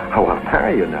 I want to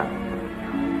marry you now.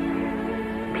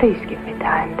 Please give me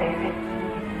time, David.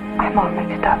 I'm all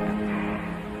mixed up.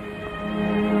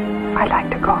 I'd like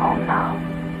to go home now.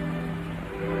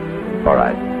 All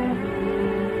right.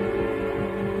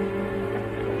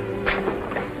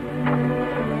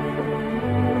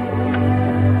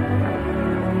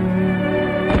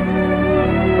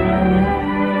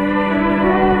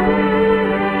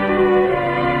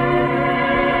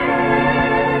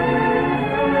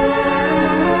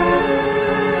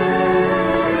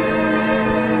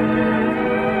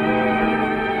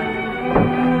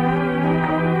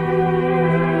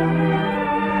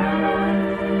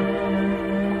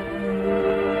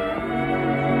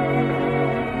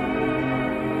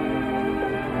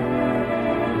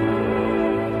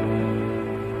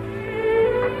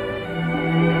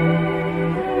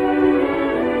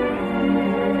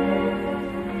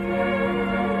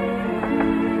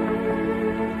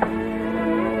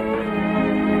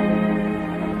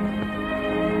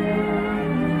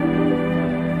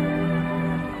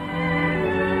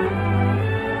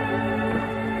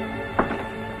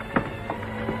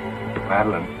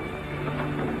 Madeline,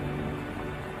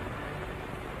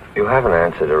 you haven't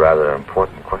answered a rather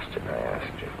important question I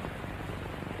asked you.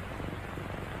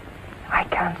 I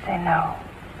can't say no,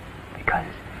 because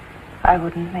I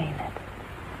wouldn't mean it.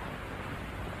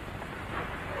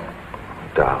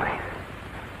 Darling.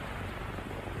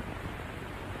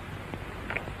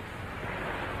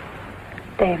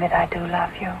 David, I do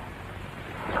love you.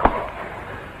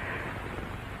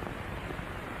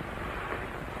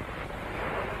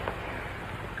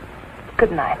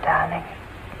 Good night, darling.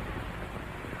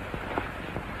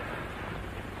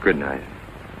 Good night.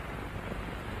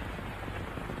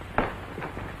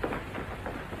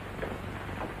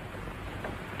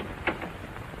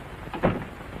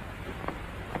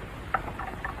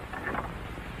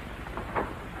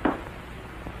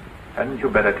 Hadn't you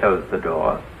better close the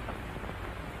door?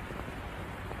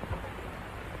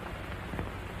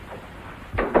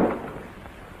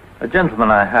 A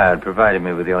gentleman I hired provided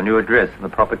me with your new address and the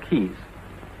proper keys.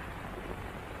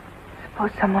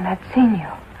 Suppose someone had seen you.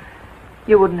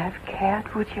 You wouldn't have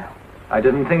cared, would you? I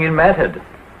didn't think it mattered.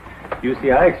 You see,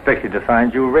 I expected to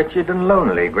find you wretched and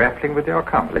lonely, grappling with your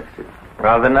accomplices.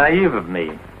 Rather naive of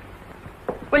me.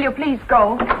 Will you please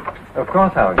go? Of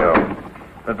course I'll go.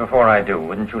 But before I do,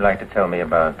 wouldn't you like to tell me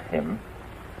about him?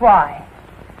 Why?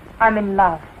 I'm in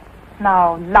love.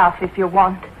 Now, laugh if you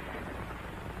want.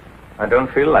 I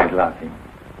don't feel like laughing.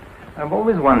 I've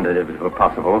always wondered if it were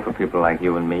possible for people like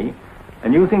you and me.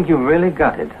 And you think you've really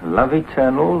got it? Love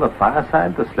eternal, the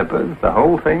fireside, the slippers, the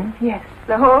whole thing? Yes,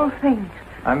 the whole thing.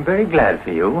 I'm very glad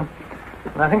for you.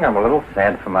 And I think I'm a little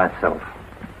sad for myself.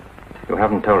 You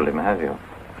haven't told him, have you?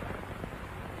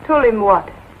 Told him what?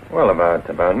 Well,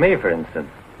 about me, for instance.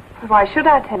 Why should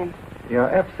I tell him? You're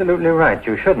absolutely right.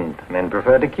 You shouldn't. Men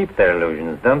prefer to keep their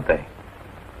illusions, don't they?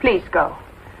 Please go.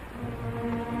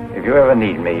 If you ever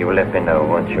need me, you'll let me know,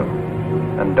 won't you?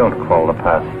 And don't call the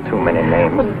past too many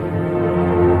names.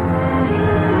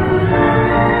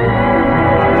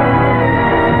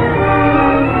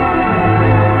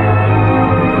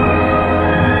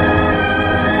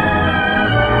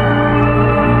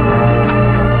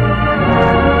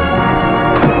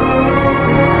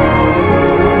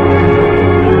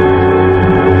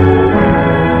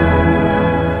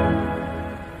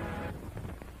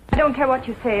 What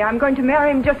you say. I'm going to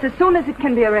marry him just as soon as it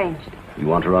can be arranged. You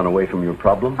want to run away from your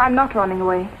problem? I'm not running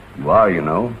away. You are, you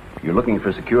know. You're looking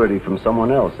for security from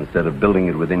someone else instead of building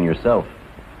it within yourself.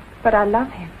 But I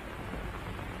love him.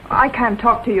 I can't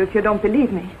talk to you if you don't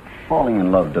believe me. Falling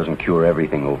in love doesn't cure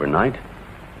everything overnight.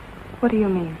 What do you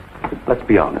mean? Let's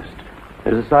be honest.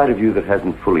 There's a side of you that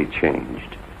hasn't fully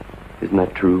changed. Isn't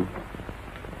that true?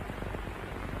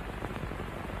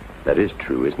 That is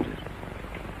true, isn't it?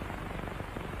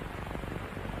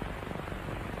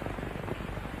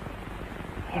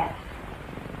 Yes.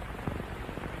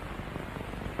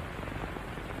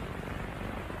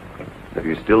 Have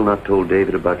you still not told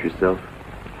David about yourself?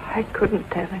 I couldn't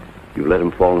tell him. You let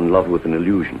him fall in love with an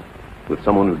illusion, with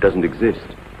someone who doesn't exist.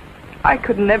 I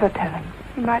could never tell him.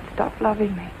 He might stop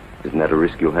loving me. Isn't that a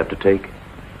risk you'll have to take?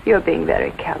 You're being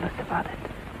very careless about it.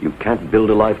 You can't build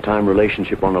a lifetime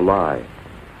relationship on a lie.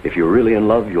 If you're really in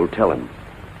love, you'll tell him.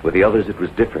 With the others, it was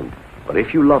different. But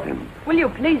if you love him... Will you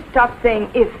please stop saying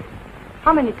if?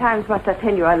 How many times must I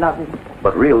tell you I love him?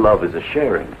 But real love is a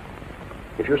sharing.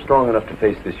 If you're strong enough to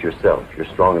face this yourself,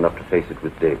 you're strong enough to face it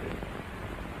with David.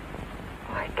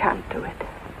 I can't do it.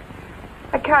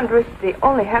 I can't risk the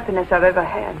only happiness I've ever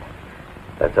had.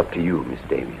 That's up to you, Miss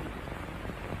Damien.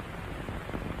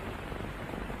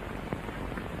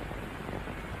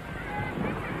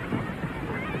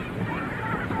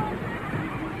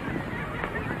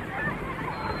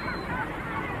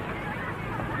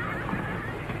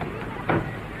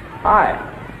 Hi.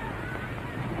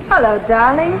 Hello,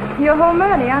 darling. You're home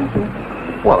early, aren't you?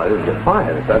 Well, I didn't get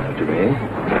fired, if that's what you mean.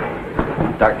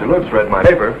 Dr. Lutz read my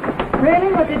paper.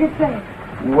 Really? What did he say?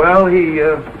 Well,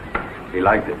 he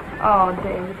liked it. Oh,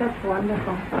 David, that's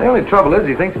wonderful. The only trouble is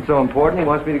he thinks it's so important he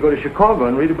wants me to go to Chicago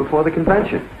and read it before the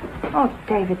convention. Oh,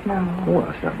 David, no. Well,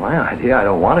 that's not my idea. I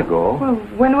don't want to go. Well,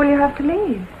 when will you have to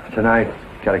leave? Tonight.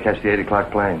 Got to catch the 8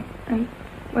 o'clock plane. And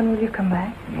when will you come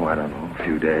back? Oh, I don't know. A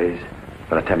few days.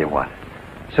 But I tell you what.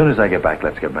 As soon as I get back,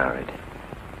 let's get married.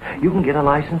 You can get a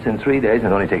license in 3 days, and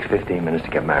it only takes 15 minutes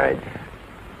to get married.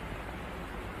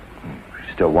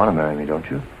 You still want to marry me, don't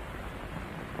you?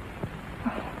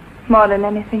 More than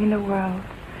anything in the world.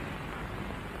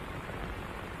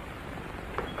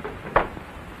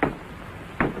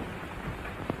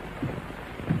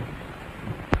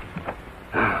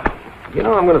 You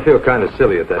know, I'm going to feel kind of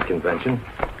silly at that convention.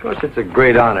 Of course, it's a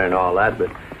great honor and all that, but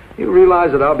you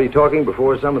realize that I'll be talking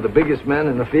before some of the biggest men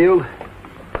in the field?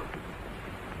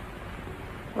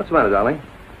 What's the matter, darling?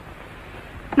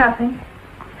 Nothing.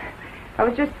 I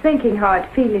was just thinking how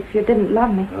I'd feel if you didn't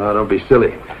love me. Oh, don't be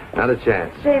silly. Not a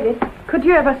chance. David, could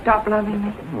you ever stop loving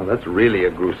me? Well, that's really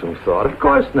a gruesome thought. Of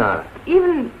course not.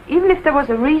 Even if there was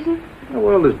a reason? The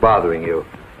world is bothering you.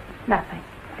 Nothing.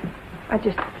 I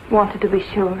just wanted to be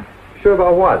sure. Sure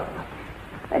about what?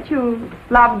 That you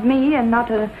loved me and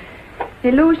not an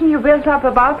illusion you built up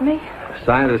about me.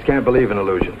 Scientists can't believe in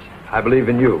illusions. I believe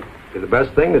in you. You're the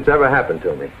best thing that's ever happened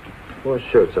to me. 4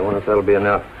 shirts. I wonder if that'll be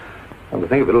enough. Come to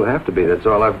think of it, it'll have to be. That's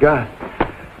all I've got.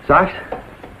 Socks?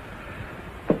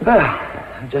 Well,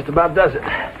 that just about does it.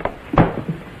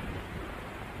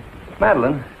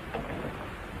 Madeline,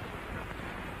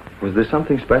 was there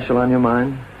something special on your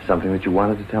mind? Something that you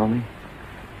wanted to tell me?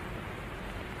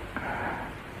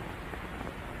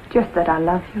 Just that I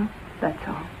love you, that's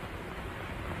all.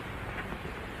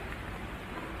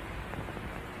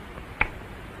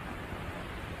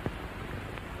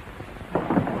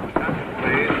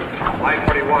 Flight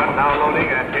 41 now loading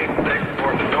at Gate 6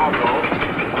 for Chicago.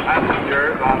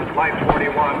 Passengers on Flight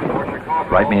 41 for Chicago.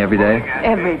 Write me every day?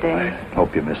 Every day.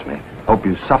 Hope you miss me. Hope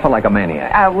you suffer like a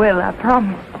maniac. I will, I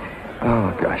promise.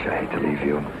 Oh, gosh, I hate to leave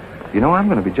you. You know, I'm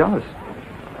going to be jealous.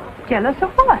 Jealous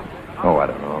of what? Oh, I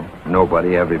don't know.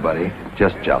 Nobody, everybody.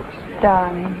 Just jealous.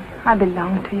 Darling, I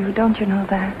belong to you, don't you know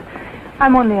that?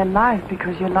 I'm only alive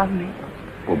because you love me.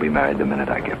 We'll be married the minute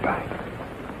I get back.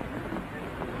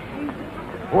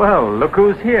 Well, look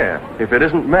who's here. If it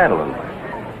isn't Madeline.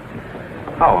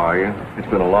 How are you? It's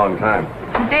been a long time.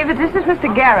 David, this is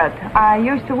Mr. Garrett. I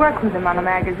used to work with him on a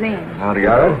magazine. Howdy,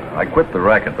 Garrett. I quit the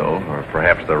racket, though. Or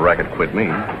perhaps the racket quit me.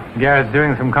 Garrett's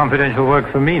doing some confidential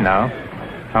work for me now.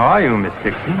 How are you, Miss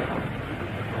Dixon?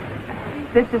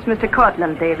 This is Mr.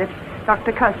 Cortland, David.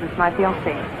 Dr. Cousins, my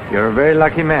fiancé. You're a very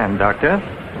lucky man, Doctor.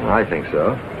 I think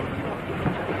so.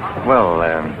 Well,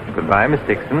 goodbye, Miss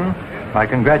Dixon. My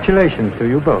congratulations to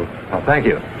you both. Oh, thank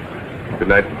you. Good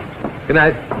night. Good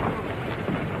night.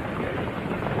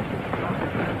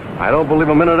 I don't believe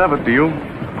a minute of it, do you?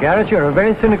 Garrett, you're a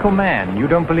very cynical man. You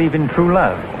don't believe in true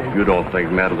love. You don't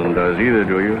think Madeline does either,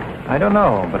 do you? I don't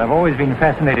know, but I've always been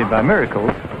fascinated by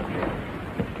miracles.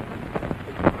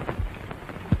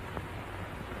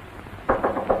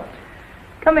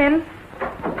 Come in.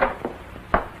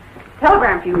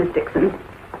 Telegram for you, Miss Dixon.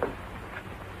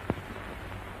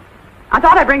 I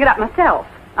thought I'd bring it up myself.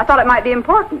 I thought it might be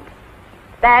important.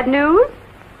 Bad news?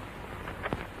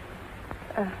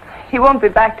 He won't be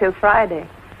back till Friday.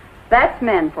 That's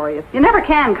men for you. You never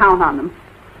can count on them.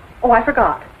 Oh, I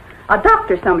forgot. A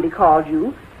doctor somebody called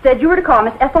you, said you were to call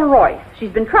Miss Ethel Royce.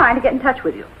 She's been trying to get in touch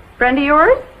with you. Friend of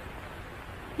yours?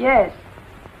 Yes.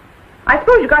 I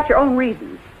suppose you got your own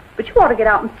reasons, but you ought to get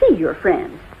out and see your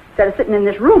friends instead of sitting in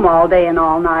this room all day and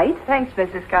all night. Thanks,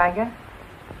 Mrs. Geiger.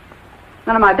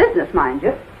 None of my business, mind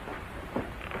you.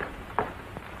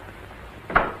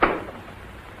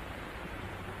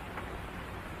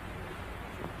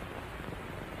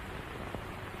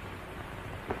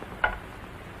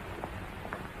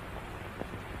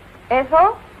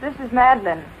 Ethel, this is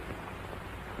Madeline.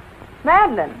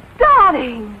 Madeline.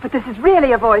 Darling, but this is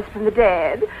really a voice from the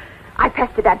dead. I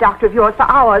pestered that doctor of yours for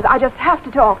hours. I just have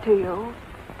to talk to you.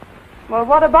 Well,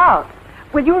 what about?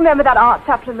 Will you remember that art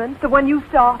supplement, the one you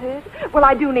started? Well,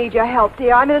 I do need your help,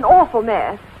 dear. I'm in an awful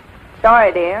mess.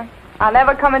 Sorry, dear. I'll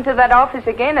never come into that office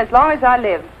again as long as I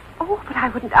live. Oh, but I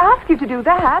wouldn't ask you to do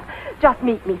that. Just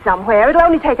meet me somewhere. It'll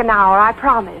only take an hour, I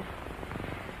promise.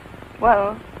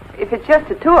 Well, if it's just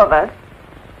the two of us.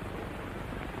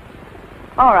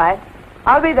 All right.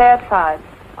 I'll be there at 5.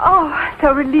 Oh,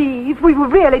 so relieved. We were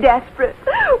really desperate.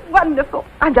 Wonderful.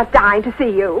 I'm just dying to see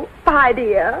you. Bye,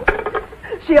 dear.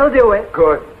 She'll do it.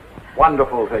 Good.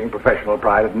 Wonderful thing, professional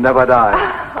pride. It never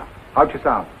dies. How'd you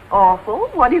sound? Awful.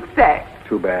 What do you expect?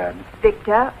 Too bad.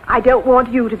 Victor, I don't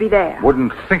want you to be there.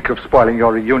 Wouldn't think of spoiling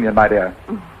your reunion, my dear.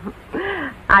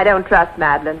 I don't trust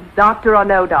Madeline, doctor or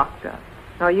no doctor.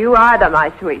 Nor you either,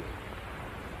 my sweet.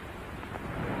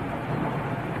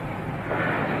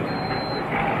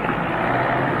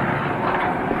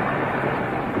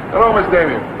 Hello, Miss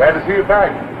Damien. Glad to see you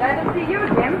back. Glad to see you,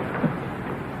 Jim.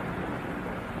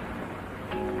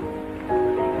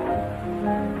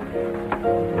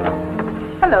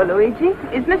 Hello, Luigi.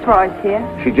 Is Miss Royce here?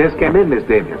 She just came in, Miss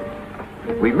Damien.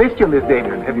 We missed you, Miss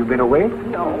Damien. Have you been away?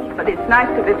 No, but it's nice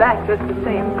to be back just the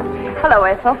same. Hello,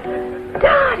 Ethel.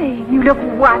 Darling, you look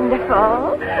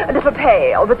wonderful. A little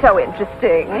pale, but so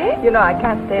interesting. You know, I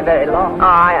can't stay very long. Oh,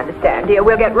 I understand, dear.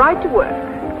 We'll get right to work.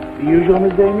 The usual,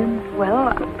 Miss Damien?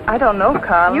 Well, I don't know,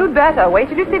 Carl. You'd better. Wait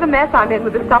till you see the mess I'm in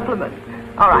with the supplement.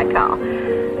 All right, Carl.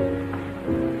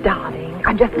 Darling,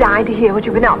 I'm just dying to hear what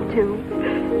you've been up to.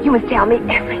 You must tell me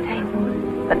everything.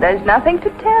 But there's nothing to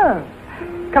tell.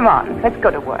 Come on, let's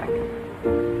go to work.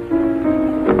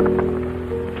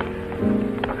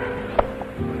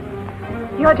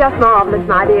 You're just marvelous,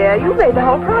 my dear. You made the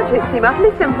whole project seem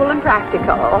utterly simple and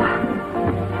practical.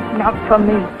 Not for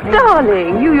me, please.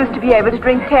 Darling, you used to be able to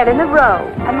drink 10 in a row.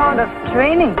 I'm out of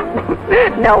training.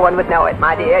 No one would know it,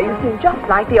 my dear. You seem just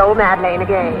like the old Madeleine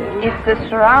again. It's the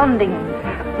surroundings.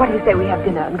 What do you say we have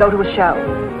dinner and go to a show?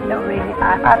 No, really,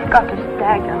 I've got to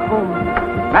stagger home.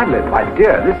 Madeline, my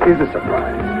dear, this is a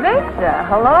surprise. Victor,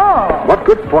 hello. What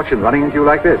good fortune running into you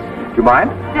like this? Do you mind?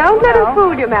 Don't let us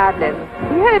fool you, Madeline.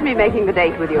 You heard me making the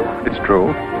date with you. It's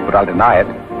true, but I'll deny it.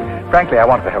 Frankly, I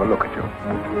wanted to have a look at you.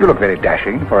 You look very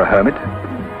dashing for a hermit.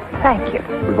 Thank you.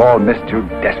 We've all missed you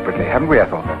desperately, haven't we,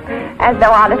 Ethel? As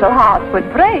though our little hearts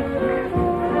would break.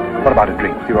 What about a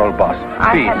drink with your old boss?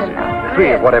 I Please. had enough.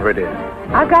 3, whatever it is.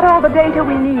 I've got all the data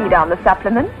we need on the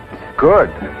supplement. Good.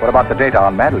 What about the data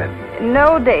on Madeline?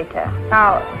 No data.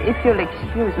 Now, if you'll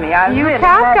excuse me, I You really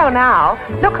can't go now.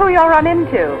 Look who you'll run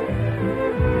into.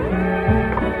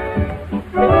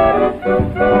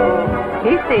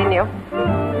 He's seen you.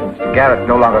 Mr. Garrett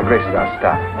no longer graces our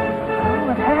staff.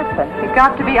 What happened? It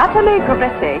got to be utterly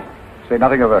gritty. Say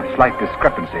nothing of a slight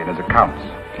discrepancy in his accounts.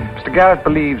 Mr. Garrett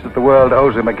believes that the world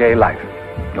owes him a gay life,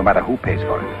 no matter who pays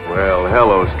for it. Well,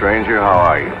 hello, stranger. How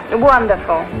are you?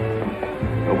 Wonderful.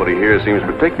 Nobody here seems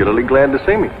particularly glad to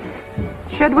see me.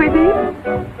 Should we be?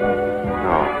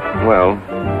 Oh, well,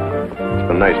 it's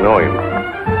been nice knowing you.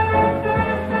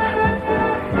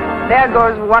 There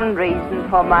goes one reason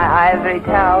for my ivory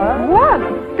tower. What?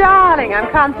 Darling, I'm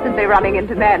constantly running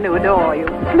into men who adore you.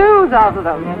 Slews of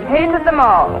them. Hated them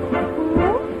all.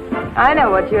 I know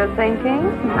what you're thinking.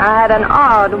 I had an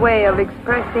odd way of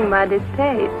expressing my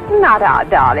distaste. Not odd,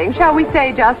 darling. Shall we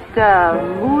say just,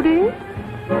 moody?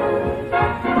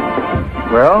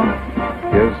 Well,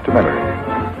 here's to memory.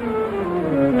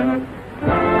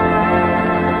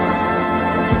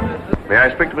 May I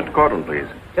speak to Mr. Cortland, please?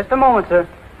 Just a moment, sir.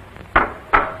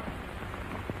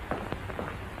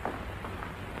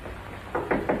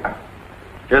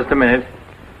 Just a minute.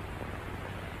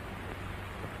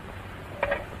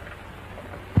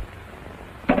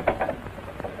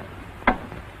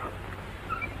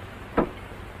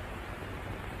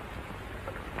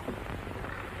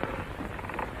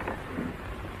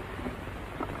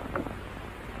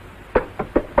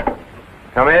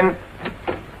 Come in.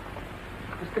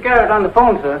 Mr. Garrett on the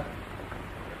phone, sir.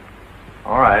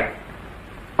 All right.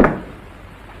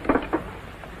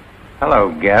 Hello,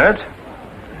 Garrett.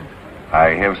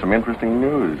 I have some interesting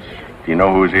news. Do you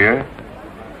know who's here?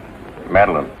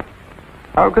 Madeline.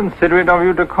 How considerate of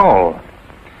you to call.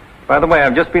 By the way,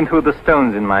 I've just been through the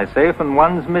stones in my safe, and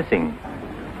one's missing.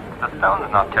 The stone's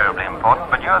not terribly important,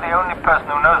 but you're the only person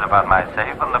who knows about my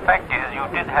safe, and the fact is you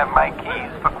did have my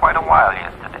keys for quite a while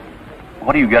yesterday.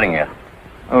 What are you getting at?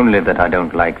 Only that I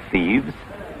don't like thieves.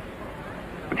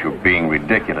 But you're being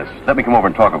ridiculous. Let me come over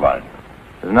and talk about it.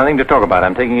 There's nothing to talk about.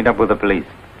 I'm taking it up with the police.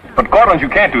 But, Cortlandt, you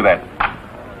can't do that.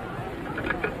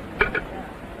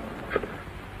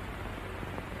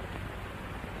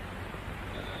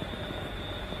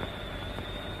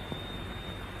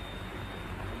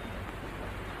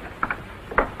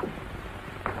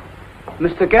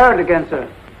 Mr. Garrett again, sir.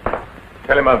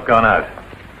 Tell him I've gone out.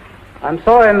 I'm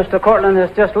sorry, Mr. Cortlandt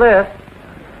has just left.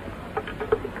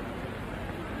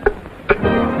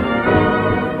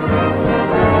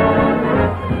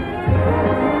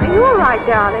 Are you all right,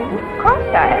 darling? Of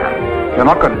course I am. You're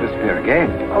not going to disappear again.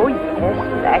 Oh,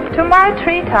 yes. Back to my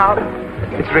treetop.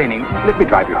 It's raining. Let me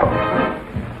drive you home.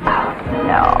 Oh,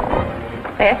 no.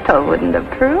 Ethel wouldn't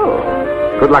approve.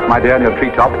 Good luck, my dear, in your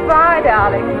treetop. Bye,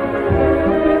 darling.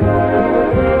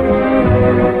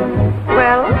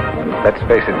 Well? Let's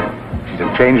face it, she's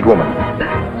a changed woman.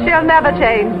 She'll never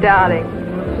change, darling.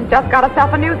 She's just got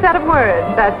herself a new set of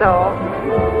words, that's all.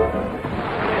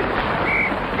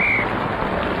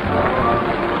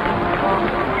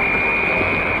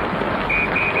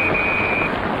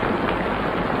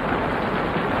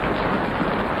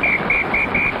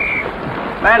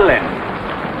 Madeline.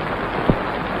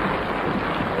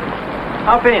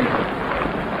 Hop in.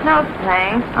 No,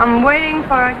 thanks. I'm waiting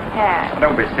for a cab.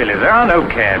 Don't be silly. There are no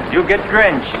cabs. You get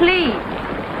drenched. Please.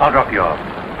 I'll drop you off.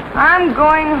 I'm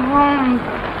going home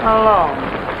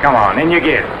alone. Come on, in you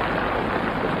get.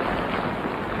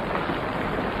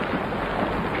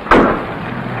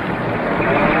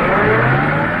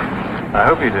 I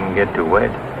hope you didn't get too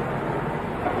wet.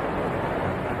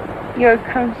 Your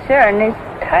concern is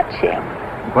touching.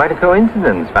 Quite a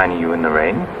coincidence finding you in the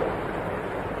rain.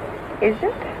 Is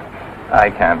it? I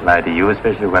can't lie to you,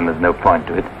 especially when there's no point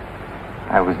to it.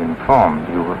 I was informed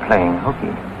you were playing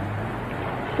hooky.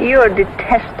 You're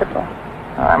detestable.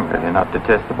 I'm really not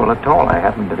detestable at all. I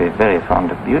happen to be very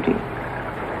fond of beauty,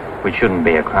 which shouldn't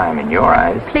be a crime in your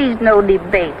eyes. Please, no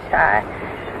debates.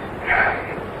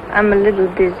 I'm a little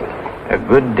dizzy. A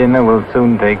good dinner will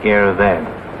soon take care of that.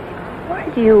 Why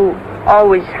do you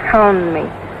always hound me?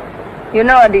 You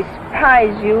know I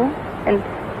despise you and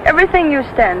everything you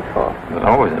stand for. There's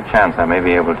always a chance I may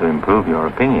be able to improve your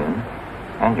opinion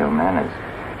and your manners.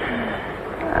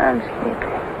 I'm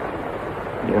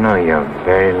sleepy. You know you're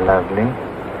very lovely.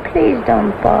 Please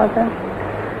don't bother.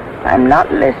 I'm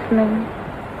not listening.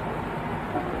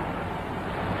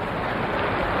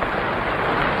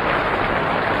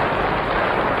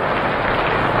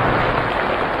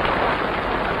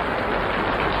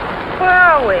 Where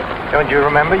are we? Don't you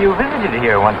remember you visited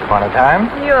here once upon a time?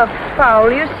 You're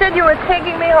foul. You said you were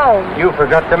taking me home. You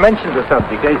forgot to mention the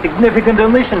subject. A significant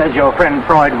omission, as your friend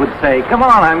Freud would say. Come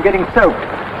on, I'm getting soaked.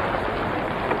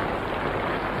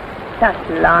 Just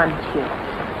launch you.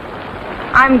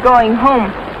 I'm going home.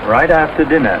 Right after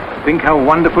dinner. Think how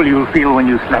wonderful you'll feel when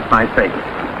you slap my face.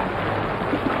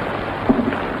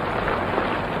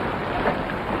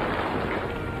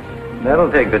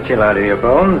 That'll take the chill out of your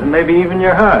bones and maybe even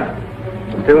your heart.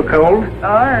 Still cold?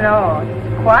 Oh, no.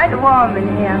 It's quite warm in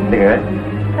here. Cigarette?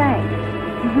 Thanks.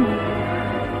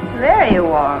 Very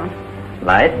warm.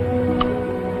 Light?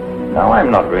 No, I'm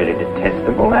not really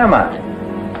detestable, am I?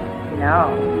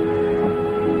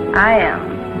 No. I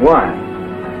am. Why?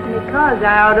 Because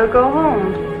I ought to go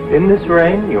home. In this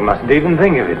rain? You mustn't even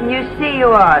think of it. You see, you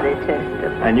are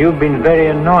detestable. And you've been very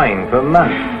annoying for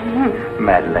months.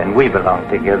 Madeline, we belong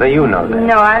together. You know that.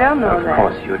 No, I don't know that. Of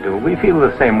course you do. We feel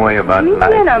the same way about You're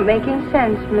life. not making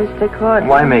sense, Mr. Cortlandt.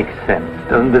 Why make sense?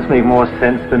 Doesn't this make more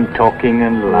sense than talking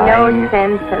and lying? No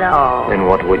sense at all. Then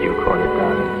what would you call it,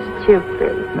 darling?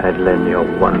 Stupid. Madeline,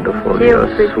 you're wonderful. Stupid.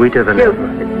 You're sweeter than ever.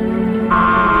 Stupid.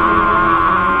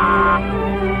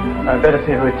 I'd better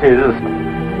see who it is.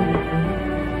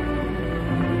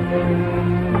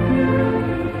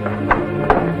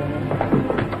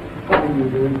 What are you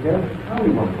doing, Jeff? How do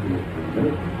you want to do it?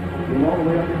 You're all the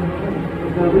way up to the place.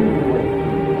 There's no reason to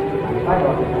wait. I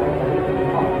thought it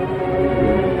was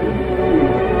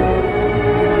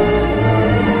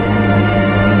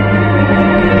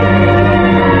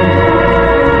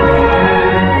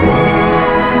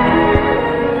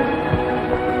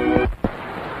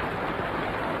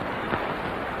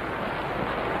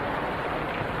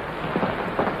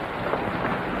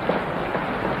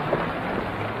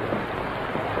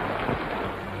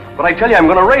But I tell you, I'm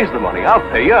going to raise the money. I'll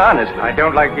pay you, honestly. I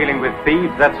don't like dealing with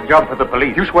thieves. That's a job for the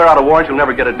police. You swear out a warrant, you'll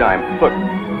never get a dime. Look,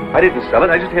 I didn't sell it.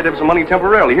 I just had to have some money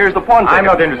temporarily. Here's the pawn ticket. I'm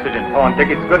not interested in pawn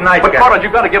tickets. Good night, But, Cortlandt,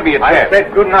 you've got to give me a I chance.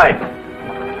 said good night.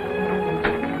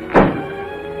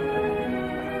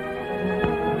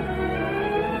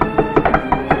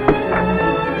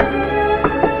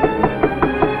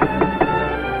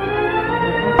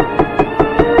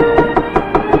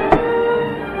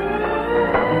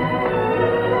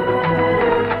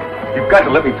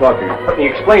 let me talk to you. Let me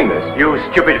explain this. You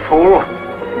stupid fool.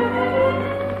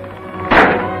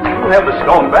 You'll have the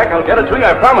stone back. I'll get it to you.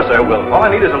 I promise I will. All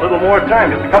I need is a little more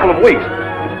time, just a couple of weeks.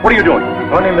 What are you doing?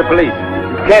 Phoning the police.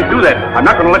 You can't do that. I'm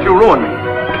not going to let you ruin me.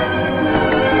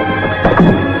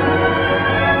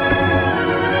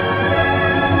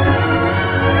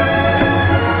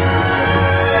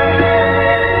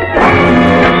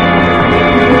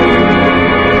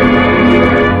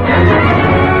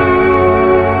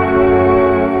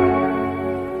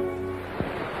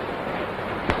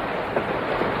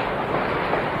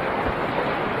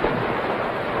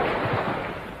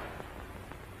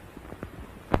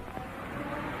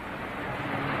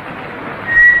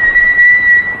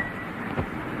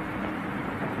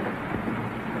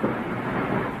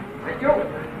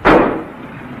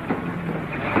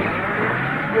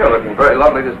 Very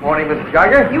lovely this morning, Mrs.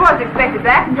 Geiger. You wasn't expected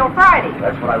back until Friday.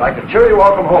 That's what I like to cheer you.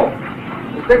 Welcome home.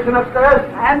 Miss Dixon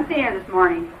upstairs? I haven't seen her this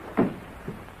morning.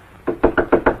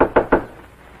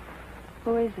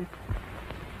 Who is it?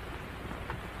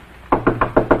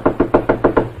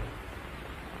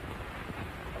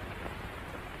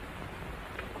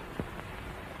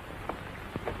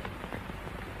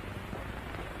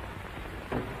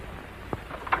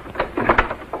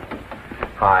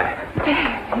 Hi.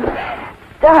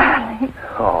 Darling.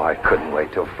 Oh, I couldn't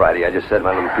wait till Friday. I just said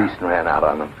my little piece and ran out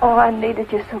on them. Oh, I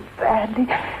needed you so badly.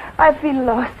 I feel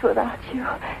lost without you.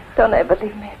 Don't ever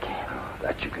leave me again. Oh,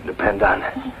 that you can depend on.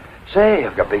 Say,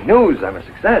 I've got big news. I'm a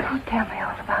success. Oh, tell me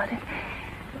all about it.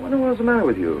 I wonder what's the matter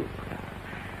with you.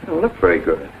 You don't look very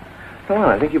good. Come on,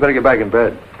 I think you better get back in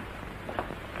bed.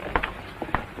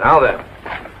 Now then,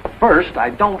 first,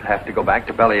 I don't have to go back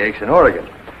to Bellyaches in Oregon.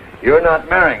 You're not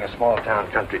marrying a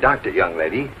small-town country doctor, young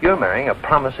lady. You're marrying a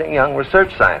promising young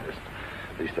research scientist.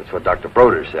 At least that's what Dr.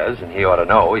 Broder says, and he ought to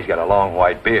know. He's got a long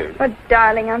white beard. Oh,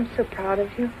 darling, I'm so proud of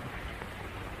you.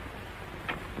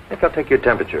 I think I'll take your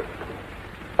temperature.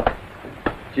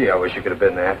 Gee, I wish you could have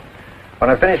been there.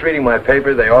 When I finished reading my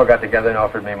paper, they all got together and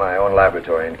offered me my own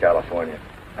laboratory in California.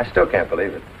 I still can't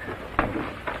believe it.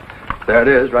 There it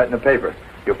is, right in the paper.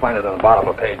 You'll find it on the bottom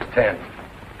of page 10.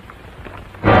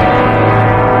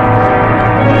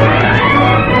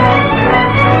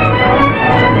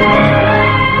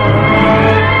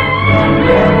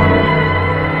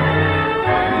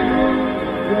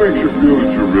 Makes you feel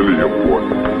that you're really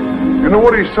important. You know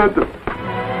what he said to...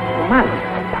 Oh,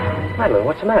 Madeline. Madeline,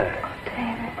 what's the matter?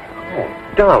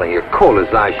 Oh, darling, you're cold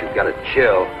as ice. You've got a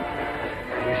chill.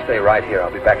 You stay right here.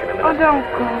 I'll be back in a minute. Oh, don't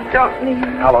go. Don't leave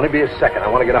me. I'll only be a second. I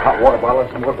want to get a hot water bottle and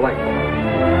some more blankets.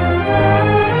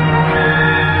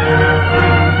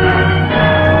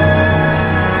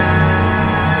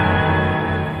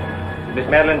 Is Miss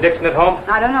Madeline Dixon at home?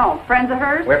 I don't know. Friends of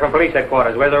hers? We're from police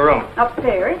headquarters. Where's the room?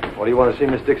 Upstairs. What do you want to see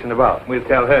Miss Dixon about? We'll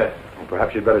tell her. Well,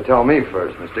 perhaps you'd better tell me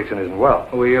first. Miss Dixon isn't well.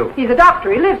 Who are you? He's a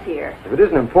doctor. He lives here. If it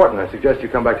isn't important, I suggest you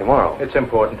come back tomorrow. It's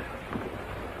important.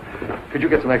 Could you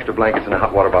get some extra blankets and a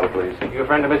hot water bottle, please? You a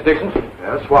friend of Miss Dixon's?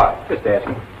 Yes, why? Just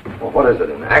asking. Well, what is it,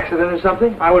 an accident or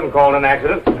something? I wouldn't call it an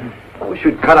accident. We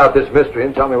should cut out this mystery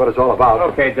and tell me what it's all about.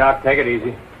 Okay, Doc, take it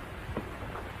easy.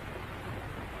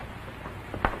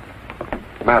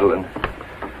 Madeline,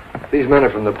 these men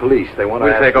are from the police. They want to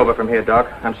We'll take over from here, Doc.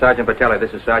 I'm Sergeant Patelli.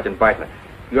 This is Sergeant Beitler.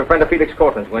 You're a friend of Felix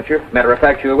Cortland's, weren't you? Matter of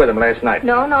fact, you were with him last night.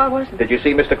 No, I wasn't. Did you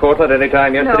see Mr. Cortland any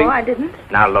time yesterday? No, I didn't.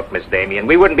 Now, look, Miss Damien,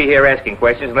 we wouldn't be here asking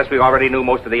questions unless we already knew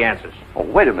most of the answers. Oh,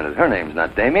 wait a minute. Her name's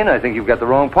not Damien. I think you've got the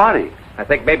wrong party. I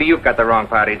think maybe you've got the wrong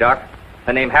party, Doc.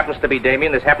 Her name happens to be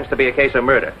Damien. This happens to be a case of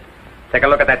murder. Take a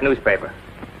look at that newspaper.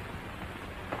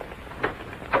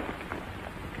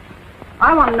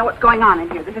 I want to know what's going on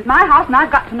in here. This is my house, and I've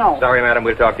got to know. Sorry, madam.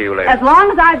 We'll talk to you later. As long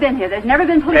as I've been here, there's never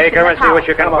been police Take in her this and see what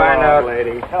you can Come find on, out.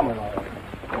 lady. Come on.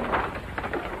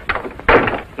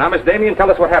 Now, Miss Damien,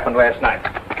 tell us what happened last night.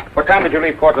 What time did you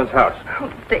leave Cortland's house?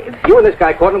 Oh, Dave. You and this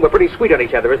guy, Cortland, were pretty sweet on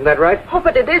each other, isn't that right? Oh,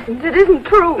 but it isn't. It isn't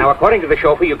true. Now, according to the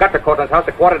chauffeur, you got to Cortland's house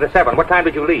at 6:45. What time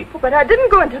did you leave? Oh, but I didn't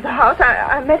go into the house.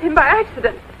 I met him by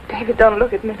accident. David, don't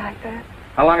look at me like that.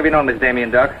 How long have you known Miss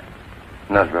Damien, Doc?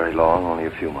 Not very long, only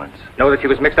a few months. Know that she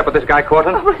was mixed up with this guy,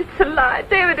 Cortland? Oh, but it's a lie.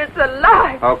 David, it's a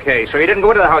lie. Okay, so you didn't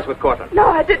go into the house with Cortland? No,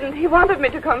 I didn't. He wanted me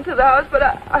to come to the house, but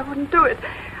I wouldn't do it.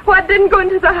 Oh, I didn't go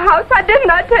into the house. I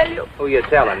didn't, I tell you. Who you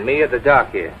telling, me or the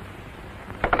doc here?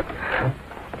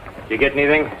 Did you get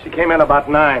anything? She came in about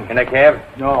 9. In a cab?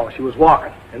 No, she was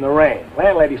walking in the rain.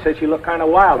 Landlady said she looked kind of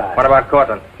wild-eyed. What about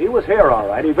Cortland? He was here, all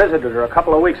right. He visited her a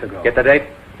couple of weeks ago. Get the date?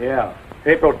 Yeah,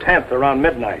 April 10th, around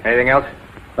midnight. Anything else?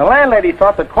 The landlady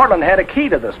thought that Cortland had a key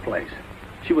to this place.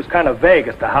 She was kind of vague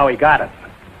as to how he got it.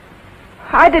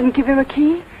 I didn't give him a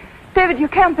key. David, you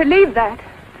can't believe that.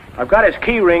 I've got his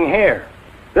key ring here.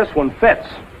 This one fits.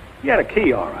 You had a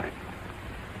key, all right.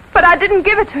 But I didn't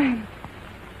give it to him.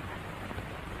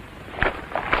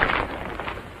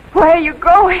 Where are you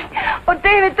going? Oh,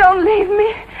 David, don't leave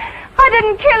me. I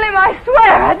didn't kill him, I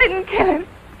swear. I didn't kill him.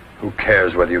 Who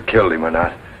cares whether you killed him or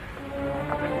not?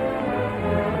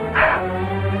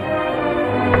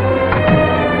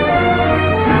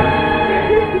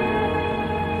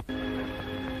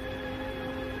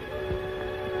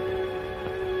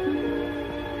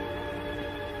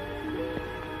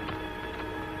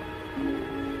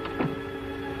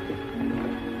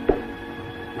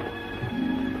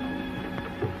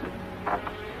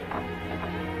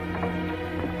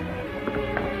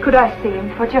 Could I see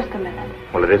him for just a minute?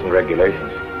 Well, it isn't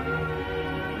regulations.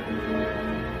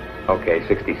 Okay,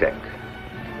 66.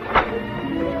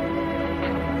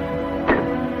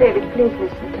 David, please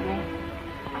listen to me.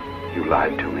 You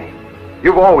lied to me.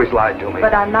 You've always lied to me.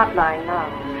 But I'm not lying now.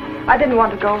 I didn't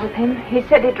want to go with him. He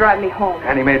said he'd drive me home.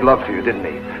 And he made love to you, didn't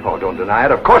he? Oh, don't deny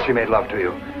it. Of course he made love to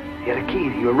you. He had a key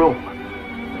to your room.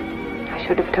 I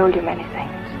should have told you many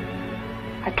things.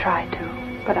 I tried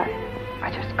to, but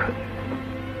I just couldn't.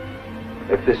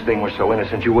 If this thing were so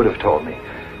innocent, you would have told me.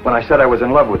 When I said I was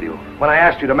in love with you. When I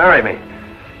asked you to marry me.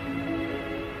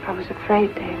 I was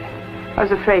afraid, David. I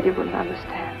was afraid you wouldn't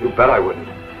understand. You bet I wouldn't.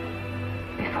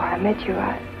 Before I met you,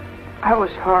 I was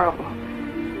horrible.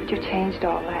 But you changed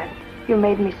all that. You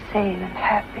made me sane and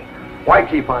happy. Why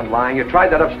keep on lying? You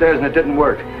tried that upstairs and it didn't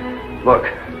work. Look,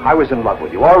 I was in love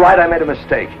with you. All right, I made a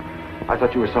mistake. I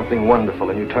thought you were something wonderful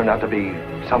and you turned out to be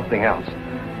something else.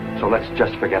 So let's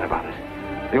just forget about it.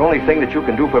 The only thing that you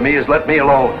can do for me is let me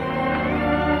alone.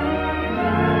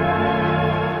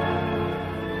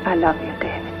 I love you,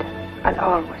 David. I'll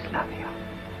always love you.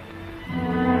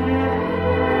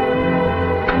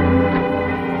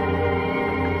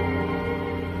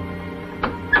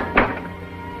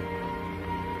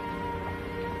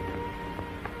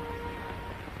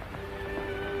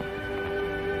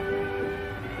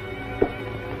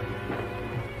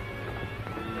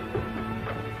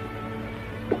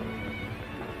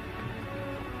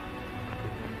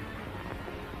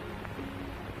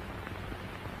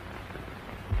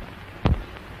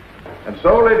 And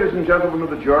so, ladies and gentlemen of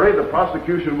the jury, the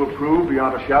prosecution will prove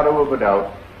beyond a shadow of a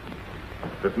doubt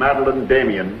that Madeline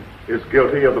Damien is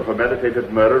guilty of the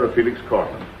premeditated murder of Felix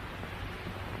Cortland.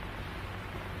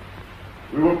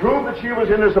 We will prove that she was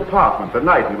in his apartment the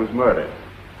night he was murdered.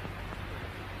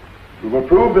 We will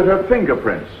prove that her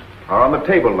fingerprints are on the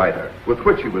table lighter with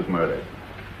which he was murdered.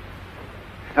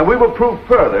 And we will prove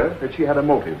further that she had a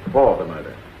motive for the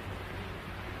murder.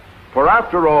 For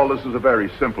after all, this is a very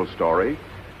simple story.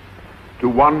 To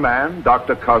one man,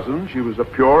 Dr. Cousins, she was a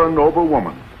pure and noble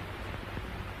woman.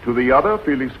 To the other,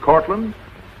 Felix Cortland,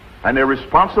 an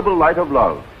irresponsible light of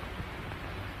love.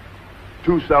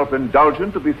 Too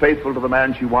self-indulgent to be faithful to the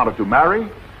man she wanted to marry.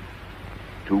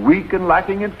 Too weak and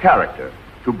lacking in character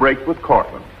to break with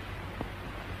Cortland.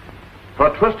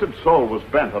 Her twisted soul was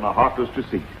bent on a heartless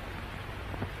deceit.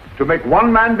 To make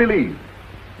one man believe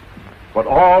what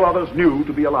all others knew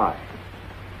to be a lie.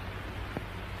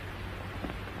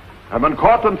 And when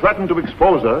Cortland threatened to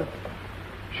expose her,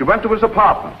 she went to his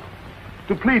apartment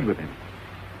to plead with him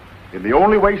in the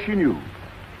only way she knew.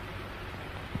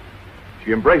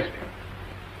 She embraced him.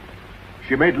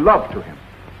 She made love to him.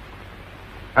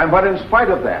 And when in spite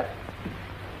of that,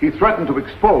 he threatened to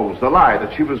expose the lie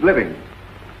that she was living,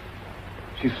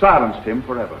 she silenced him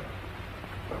forever.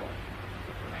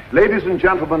 Ladies and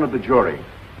gentlemen of the jury,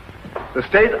 the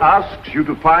state asks you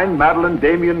to find Madeline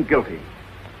Damien guilty.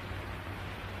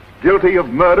 Guilty of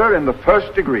murder in the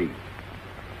first degree.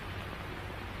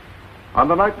 On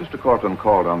the night Mr. Cortland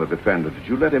called on the defendant, did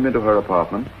you let him into her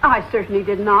apartment? I certainly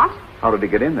did not. How did he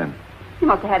get in then? He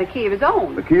must have had a key of his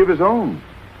own. The key of his own.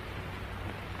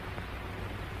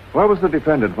 Where was the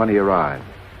defendant when he arrived?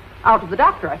 Out with the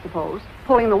doctor, I suppose,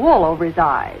 pulling the wool over his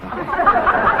eyes.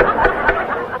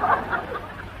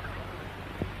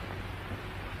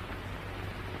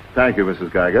 Thank you,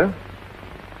 Mrs. Geiger.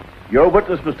 Your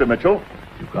witness, Mr. Mitchell.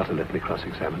 You've got to let me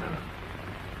cross-examine her.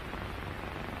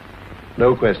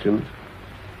 No questions.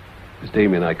 Miss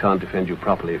Damien, I can't defend you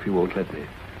properly if you won't let me.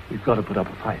 We've got to put up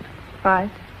a fight.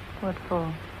 Fight? What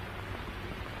for?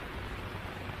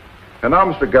 And now,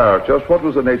 Mr. Garrett, just what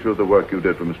was the nature of the work you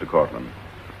did for Mr. Cortland?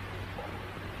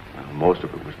 Well, most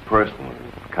of it was personal.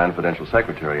 Confidential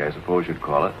secretary, I suppose you'd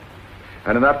call it.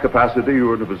 And in that capacity, you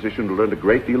were in a position to learn a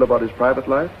great deal about his private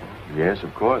life? Yes,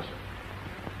 of course.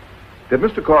 Did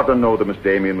Mr. Cortland know that Miss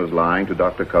Damien was lying to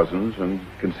Dr. Cousins and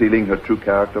concealing her true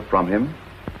character from him?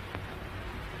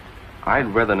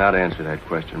 I'd rather not answer that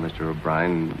question, Mr.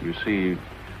 O'Brien. You see,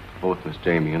 both Miss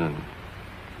Damien and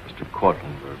Mr.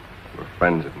 Cortland were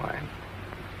friends of mine.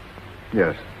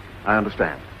 Yes, I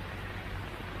understand.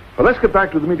 Well, let's get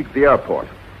back to the meeting at the airport.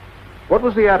 What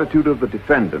was the attitude of the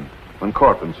defendant when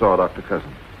Cortland saw Dr.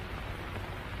 Cousins?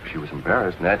 She was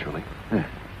embarrassed, naturally. Yeah.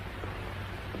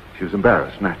 She was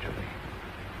embarrassed, naturally.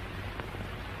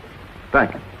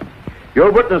 Thank you.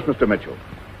 Your witness, Mr. Mitchell.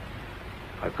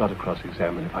 I've got to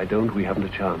cross-examine. If I don't, we haven't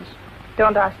a chance.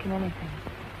 Don't ask him anything.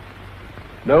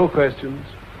 No questions.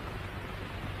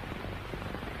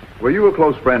 Were you a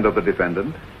close friend of the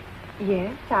defendant?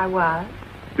 Yes, I was.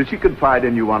 Did she confide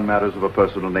in you on matters of a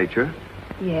personal nature?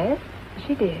 Yes,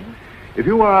 she did. If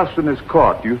you were asked in this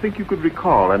court, do you think you could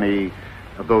recall any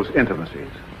of those intimacies?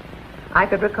 I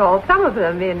could recall some of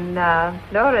them in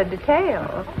lurid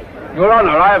detail. Your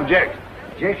Honor, I object.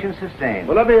 Objection sustained.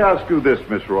 Well, let me ask you this,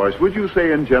 Miss Royce. Would you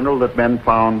say in general that men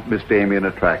found Miss Damien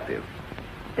attractive?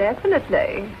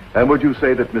 Definitely. And would you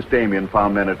say that Miss Damien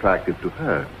found men attractive to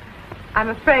her? I'm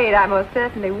afraid I most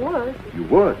certainly would. You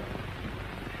would?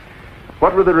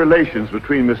 What were the relations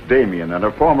between Miss Damien and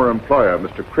her former employer,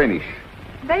 Mr. Cranish?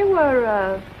 They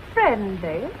were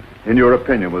friendly. In your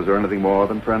opinion, was there anything more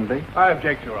than friendly? I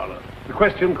object, Your Honor. The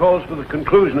question calls for the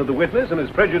conclusion of the witness and is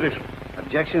prejudicial.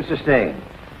 Objection sustained.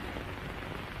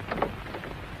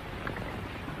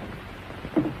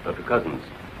 Dr. Cousins,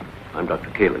 I'm Dr.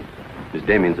 Caleb. Miss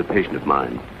Damien's a patient of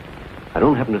mine. I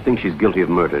don't happen to think she's guilty of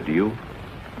murder, do you?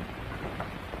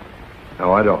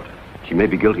 No, I don't. She may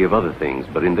be guilty of other things,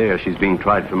 but in there she's being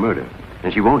tried for murder.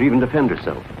 And she won't even defend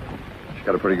herself. She's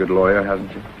got a pretty good lawyer,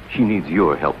 hasn't she? She needs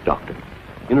your help, Doctor.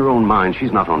 In her own mind,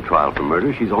 she's not on trial for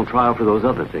murder. She's on trial for those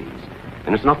other things.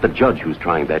 And it's not the judge who's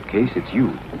trying that case, it's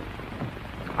you.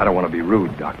 I don't want to be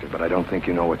rude, Doctor, but I don't think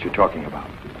you know what you're talking about.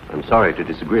 I'm sorry to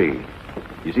disagree.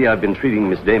 You see, I've been treating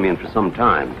Miss Damien for some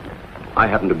time. I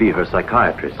happen to be her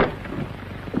psychiatrist.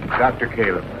 Dr.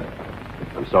 Caleb.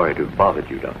 I'm sorry to have bothered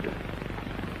you, Doctor.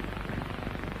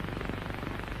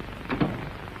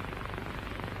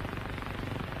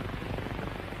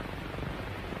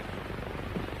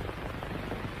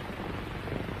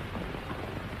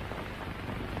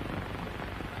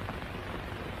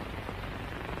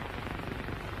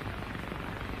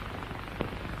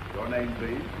 Your name,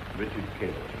 please? Richard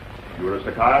Caleb. You're a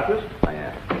psychiatrist? I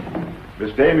am.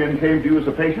 Miss Damien came to you as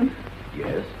a patient?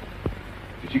 Yes?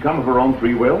 Did she come of her own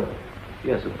free will?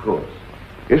 Yes, of course.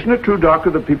 Isn't it true,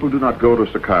 Doctor, that people do not go to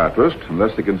a psychiatrist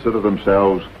unless they consider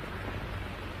themselves,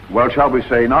 well, shall we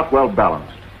say, not well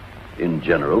balanced? In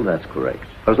general, that's correct.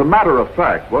 As a matter of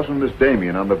fact, wasn't Miss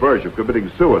Damien on the verge of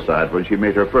committing suicide when she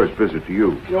made her first visit to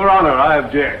you? Your Honor, I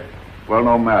object. Well,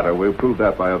 no matter. We'll prove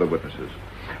that by other witnesses.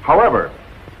 However,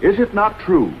 is it not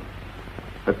true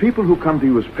that people who come to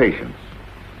you as patients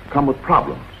come with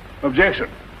problems? Objection.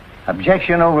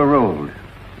 Objection overruled.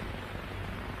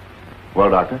 Well,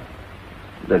 Doctor?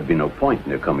 There'd be no point in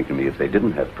their coming to me if they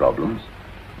didn't have problems.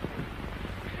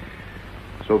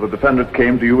 So the defendant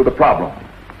came to you with a problem.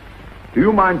 Do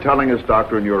you mind telling us,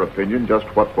 Doctor, in your opinion, just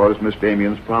what was Miss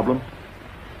Damien's problem?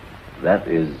 That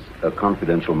is a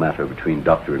confidential matter between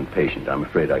doctor and patient. I'm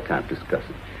afraid I can't discuss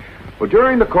it. Well,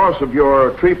 during the course of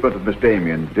your treatment of Miss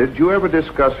Damien, did you ever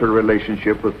discuss her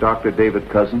relationship with Dr. David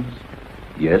Cousins?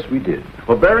 Yes, we did.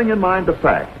 Well, bearing in mind the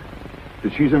fact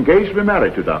that she's engaged to be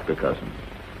married to Dr. Cousins,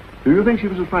 do you think she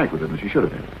was as frank with him as she should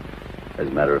have been? As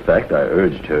a matter of fact, I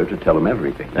urged her to tell him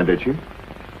everything. And did she?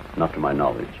 Not to my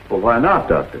knowledge. Well, why not,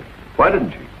 Doctor? Why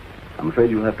didn't she? I'm afraid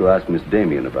you'll have to ask Miss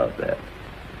Damien about that.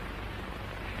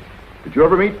 Did you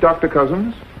ever meet Dr.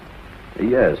 Cousins?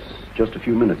 Yes, just a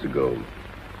few minutes ago.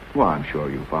 Well, I'm sure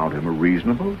you found him a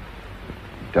reasonable,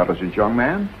 intelligent young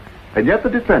man. And yet the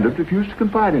defendant refused to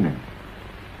confide in him.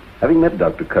 Having met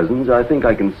Dr. Cousins, I think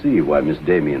I can see why Miss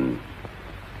Damien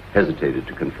hesitated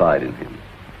to confide in him.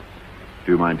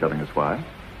 Do you mind telling us why?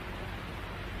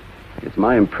 It's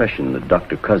my impression that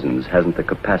Dr. Cousins hasn't the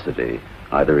capacity,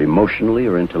 either emotionally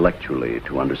or intellectually,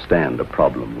 to understand a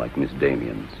problem like Miss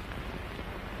Damien's.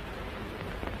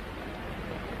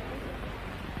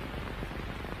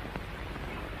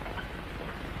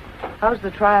 How's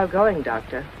the trial going,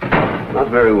 Doctor? Not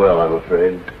very well, I'm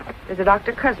afraid. There's a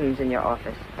Dr. Cousins in your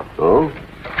office. Oh?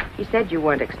 He said you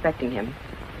weren't expecting him.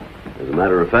 As a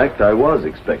matter of fact, I was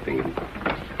expecting him.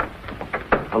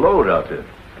 Hello, Doctor.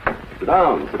 Sit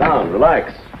down,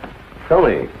 relax. Tell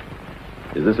me,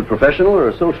 is this a professional or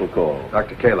a social call?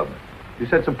 Dr. Caleb, you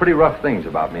said some pretty rough things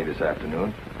about me this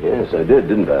afternoon. Yes, I did,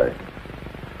 didn't I?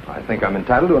 I think I'm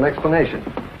entitled to an explanation.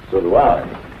 So do I.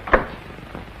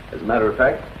 As a matter of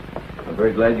fact, I'm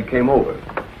very glad you came over.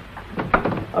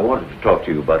 I wanted to talk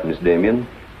to you about Miss Damien.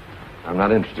 I'm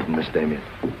not interested in Miss Damien.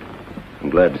 I'm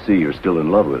glad to see you're still in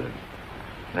love with her.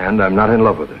 And I'm not in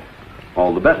love with her.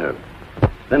 All the better.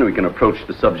 Then we can approach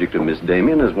the subject of Miss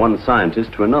Damien as one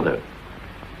scientist to another.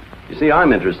 You see,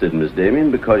 I'm interested in Miss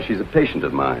Damien because she's a patient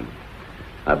of mine.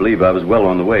 I believe I was well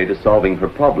on the way to solving her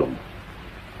problem.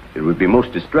 It would be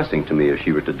most distressing to me if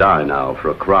she were to die now for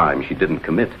a crime she didn't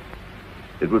commit.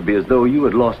 It would be as though you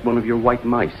had lost one of your white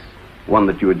mice, one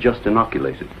that you had just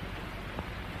inoculated.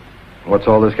 What's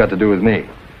all this got to do with me?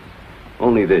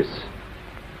 Only this,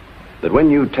 that when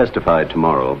you testify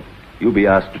tomorrow, you'll be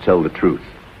asked to tell the truth.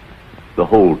 The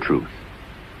whole truth.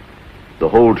 The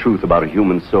whole truth about a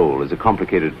human soul is a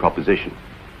complicated proposition.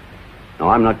 Now,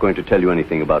 I'm not going to tell you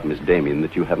anything about Miss Damien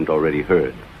that you haven't already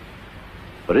heard.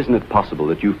 But isn't it possible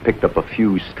that you've picked up a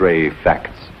few stray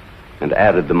facts and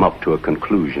added them up to a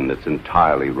conclusion that's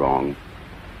entirely wrong?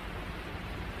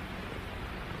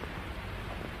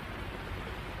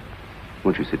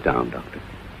 Won't you sit down, Doctor?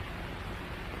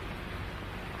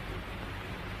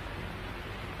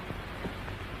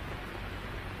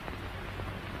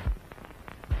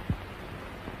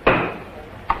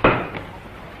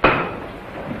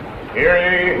 Hear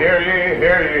ye, hear ye,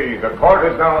 hear ye. The court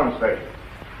is now in session.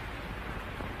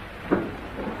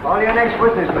 Call your next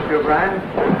witness, Mr. O'Brien.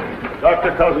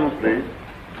 Dr. Cousins, please.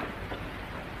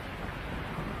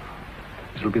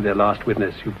 It'll be their last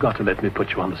witness. You've got to let me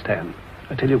put you on the stand.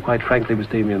 I tell you quite frankly, Miss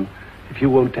Damien, if you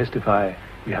won't testify,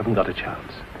 you haven't got a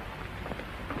chance.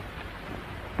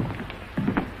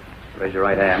 Raise your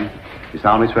right hand. You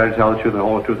solemnly swear to tell the truth and the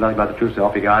whole truth, nothing but the truth, so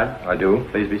help you God? I do.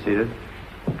 Please be seated.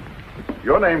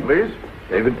 Your name, please.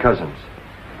 David Cousins.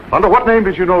 Under what name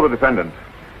did you know the defendant?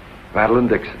 Madeline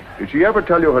Dixon. Did she ever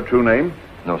tell you her true name?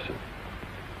 No, sir.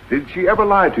 Did she ever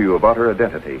lie to you about her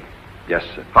identity? Yes,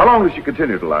 sir. How long did she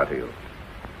continue to lie to you?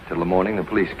 Till the morning the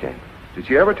police came. Did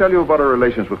she ever tell you about her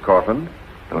relations with Cortland?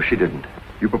 No, she didn't.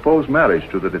 You proposed marriage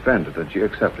to the defendant and she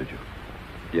accepted you?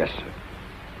 Yes, sir.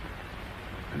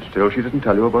 And still she didn't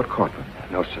tell you about Cortland?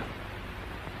 No, sir.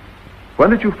 When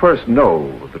did you first know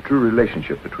of the true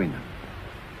relationship between them?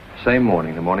 Same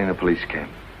morning, the morning the police came.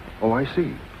 Oh, I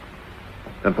see.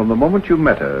 And from the moment you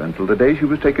met her until the day she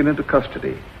was taken into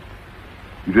custody,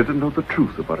 you didn't know the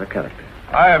truth about her character.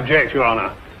 I object, Your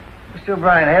Honor. Mr.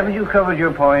 O'Brien, haven't you covered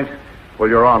your point? Well,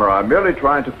 Your Honor, I'm merely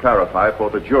trying to clarify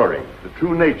for the jury the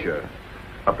true nature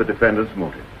of the defendant's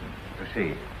motive.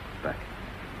 Proceed. Back.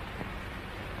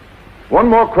 One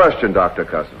more question, Dr.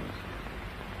 Cousins.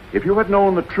 If you had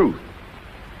known the truth,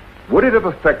 would it have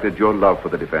affected your love for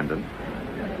the defendant?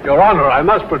 Your Honor, I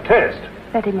must protest.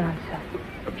 Let him answer.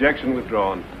 Objection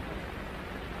withdrawn.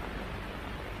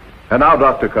 And now,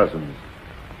 Dr. Cousins,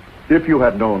 if you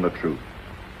had known the truth,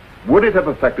 would it have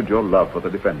affected your love for the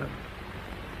defendant?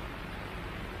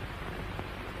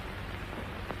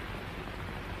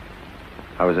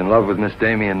 I was in love with Miss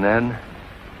Damien then,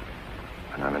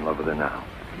 and I'm in love with her now.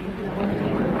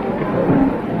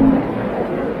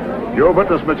 Your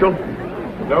witness, Mitchell.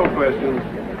 No questions.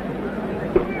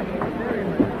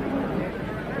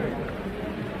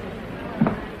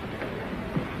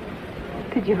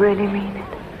 Did you really mean it?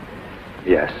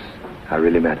 Yes, I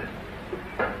really meant it.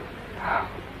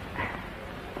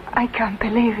 I can't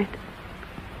believe it.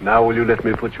 Now will you let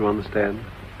me put you on the stand?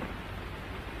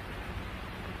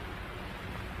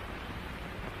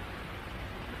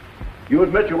 You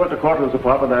admit you went to Cortland's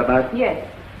apartment that night? Yes.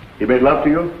 He made love to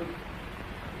you?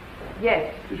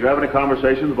 Yes. Did you have any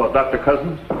conversations about Dr.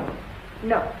 Cousins?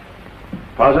 No.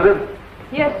 Positive?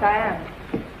 Yes, I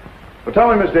am. But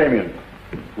tell me, Miss Damien,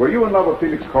 were you in love with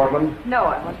Felix Cortland? No,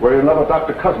 I wasn't. Were you in love with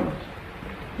Dr. Cousins?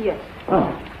 Yes.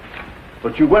 Oh.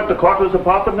 But you went to Cortland's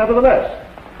apartment nevertheless.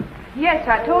 Yes,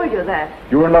 I told you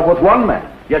that. You were in love with one man,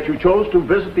 yet you chose to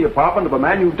visit the apartment of a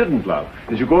man you didn't love.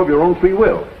 Did you go of your own free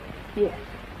will? Yes.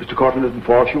 Mr. Cortland didn't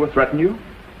force you or threaten you?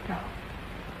 No.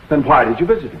 Then why did you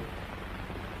visit him?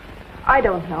 I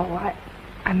don't know.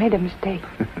 I made a mistake.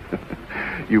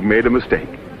 You made a mistake.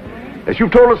 As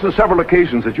you've told us on several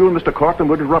occasions that you and Mr. Cortland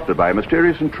were interrupted by a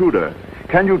mysterious intruder,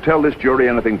 can you tell this jury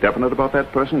anything definite about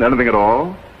that person? Anything at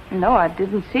all? No, I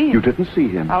didn't see him. You didn't see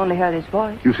him? I only heard his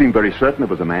voice. You seem very certain it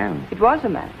was a man. It was a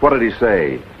man. What did he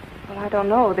say? Well, I don't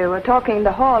know. They were talking in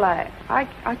the hall. I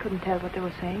couldn't tell what they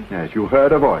were saying. Yes, you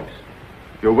heard a voice.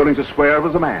 You're willing to swear it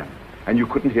was a man, and you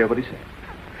couldn't hear what he said.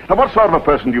 Now, what sort of a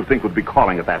person do you think would be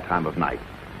calling at that time of night?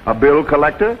 A bill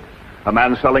collector? A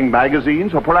man selling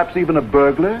magazines? Or perhaps even a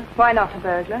burglar? Why not a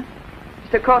burglar?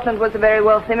 Mr. Cortland was a very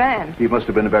wealthy man. He must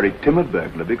have been a very timid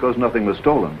burglar because nothing was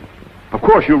stolen. Of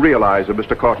course, you realize that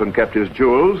Mr. Cortland kept his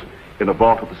jewels in a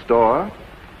vault at the store?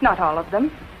 Not all of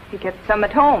them. He kept some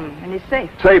at home in his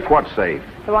safe. Safe? What safe?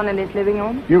 The one in his living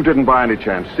room? You didn't by any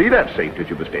chance see that safe, did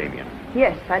you, Miss Damien?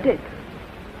 Yes, I did.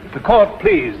 The court,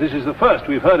 please. This is the first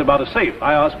we've heard about a safe.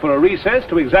 I ask for a recess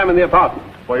to examine the apartment.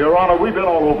 Well, Your Honor, we've been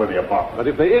all over the apartment. But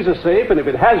if there is a safe and if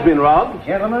it has been robbed...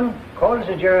 Gentlemen, court is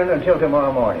adjourned until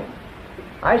tomorrow morning.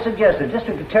 I suggest the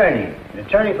district attorney, the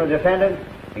attorney for the defendant,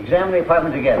 examine the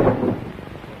apartment together.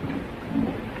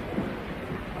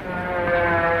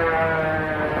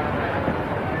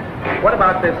 What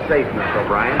about this safe, Mr.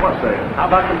 O'Brien? What safe? How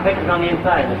about some pictures on the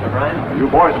inside, Mr. O'Brien? You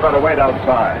boys better wait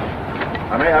outside.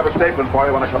 I may have a statement for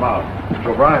you when I come out.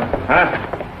 Mr. O'Brien?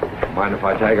 Huh? Mind if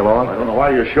I tag along? I don't know why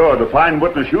you're sure. The fine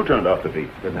witness you turned out to be.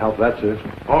 Didn't help that, sir.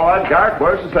 All right, Garrett,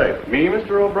 where's the safe? Me,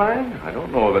 Mr. O'Brien? I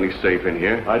don't know of any safe in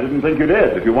here. I didn't think you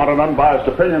did. If you want an unbiased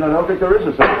opinion, I don't think there is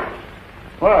a safe.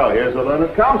 Well, here's the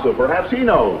learned counsel. Perhaps he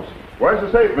knows. Where's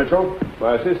the safe, Mitchell?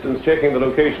 My assistant's checking the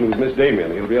location with Miss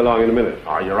Damien. He'll be along in a minute.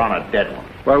 Oh, you're on a dead one.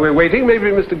 While we're waiting, maybe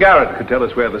Mr. Garrett could tell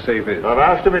us where the safe is. I've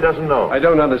asked him, he doesn't know. I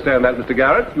don't understand that, Mr.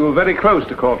 Garrett. You were very close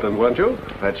to Cortland, weren't you?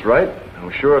 That's right.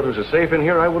 I'm sure if there's a safe in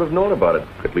here, I would have known about it.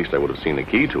 At least I would have seen the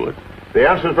key to it. The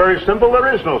answer's very simple.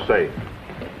 There is no safe.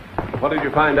 What did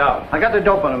you find out? I got the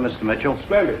dope on him, Mr. Mitchell.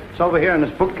 Splendid. It's over here in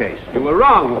this bookcase. You were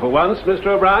wrong for once, Mr.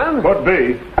 O'Brien. Could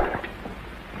be.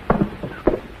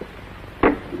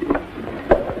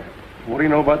 What do you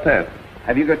know about that?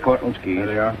 Have you got Cortland's keys? There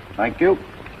they are. Thank you.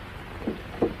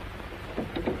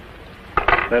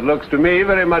 That looks to me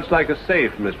very much like a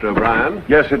safe, Mr. O'Brien.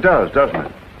 Yes, it does, doesn't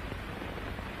it?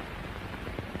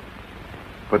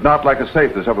 But not like a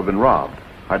safe that's ever been robbed.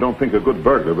 I don't think a good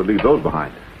burglar would leave those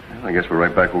behind. Well, I guess we're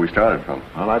right back where we started from.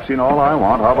 Well, I've seen all I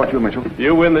want. How about you, Mitchell?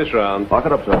 You win this round. Lock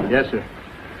it up, sir. Yes, sir.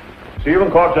 See you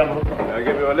in court, gentlemen. I'll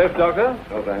give you a lift, Doctor.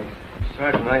 No, thanks.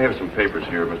 Sergeant, I have some papers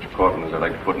here, Mr. Cortland's I'd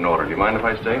like to put in order. Do you mind if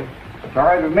I stay? It's all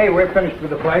right with me. We're finished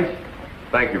with the place.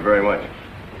 Thank you very much.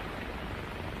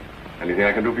 Anything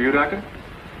I can do for you, Doctor?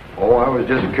 Oh, I was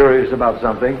just curious about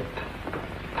something.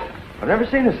 I've never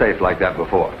seen a safe like that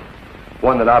before.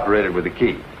 One that operated with a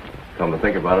key. Come to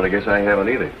think about it, I guess I haven't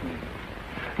either.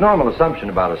 Normal assumption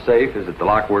about a safe is that the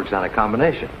lock works on a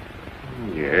combination.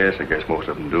 Yes, I guess most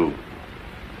of them do.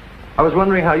 I was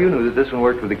wondering how you knew that this one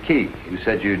worked with a key. You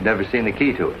said you'd never seen the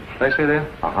key to it. Did I say that?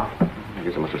 Uh-huh. I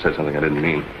guess I must have said something I didn't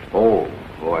mean. Oh,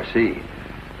 I see.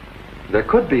 There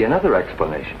could be another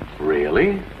explanation.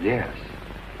 Really? Yes.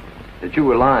 That you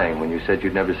were lying when you said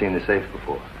you'd never seen the safe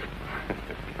before.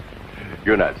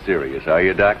 You're not serious, are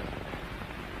you, Doc?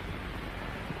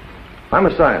 I'm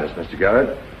a scientist, Mr.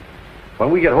 Garrett.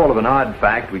 When we get hold of an odd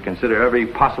fact, we consider every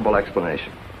possible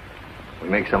explanation. We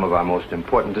make some of our most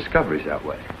important discoveries that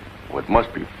way. Well, it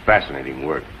must be fascinating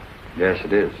work. Yes,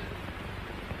 it is.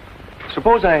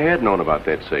 Suppose I had known about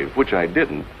that safe, which I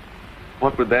didn't.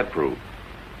 What would that prove?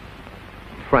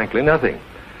 Frankly, nothing.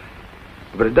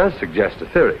 But it does suggest a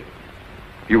theory.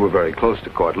 You were very close to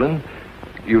Cortland.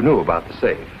 You knew about the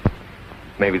safe.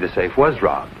 Maybe the safe was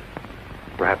robbed.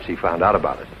 Perhaps he found out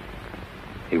about it.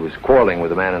 He was quarreling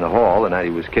with a man in the hall the night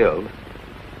he was killed.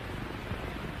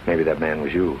 Maybe that man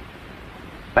was you.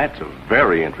 That's a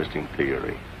very interesting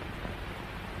theory.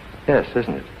 Yes,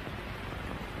 isn't it?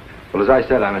 Well, as I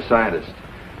said, I'm a scientist.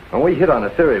 When we hit on a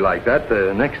theory like that,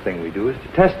 the next thing we do is to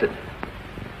test it.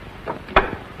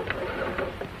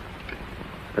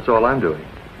 That's all I'm doing.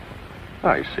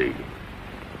 I see.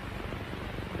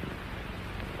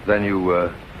 Then you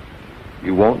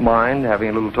won't mind having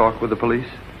a little talk with the police?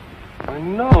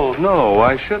 No.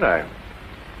 Why should I?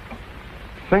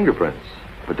 Fingerprints.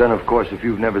 But then, of course, if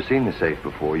you've never seen the safe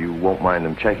before, you won't mind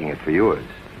them checking it for yours.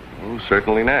 Oh,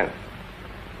 certainly not.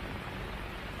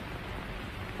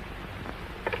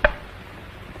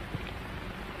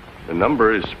 The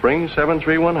number is Spring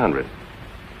 73100.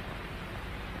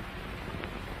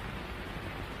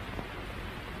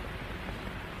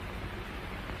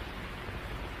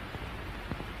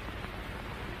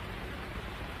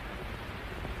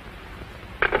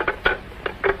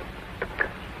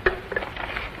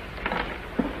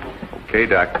 Okay,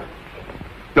 Doc.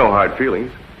 No hard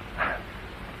feelings.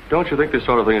 Don't you think this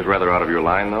sort of thing is rather out of your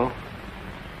line, though?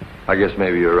 I guess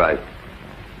maybe you're right.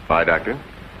 Bye, Doctor.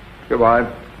 Goodbye.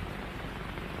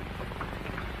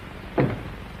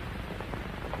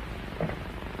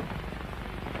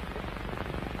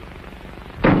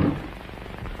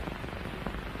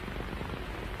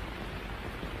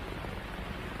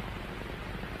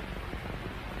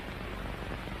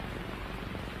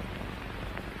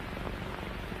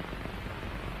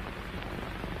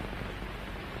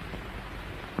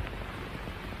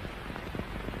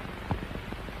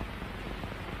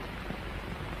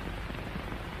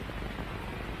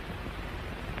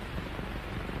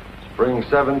 Spring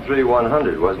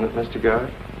 73100, wasn't it, Mr.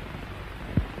 Garrett?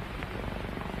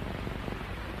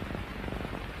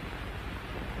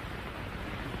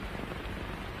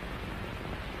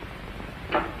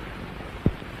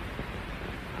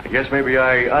 Guess maybe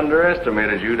I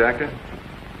underestimated you, Doctor.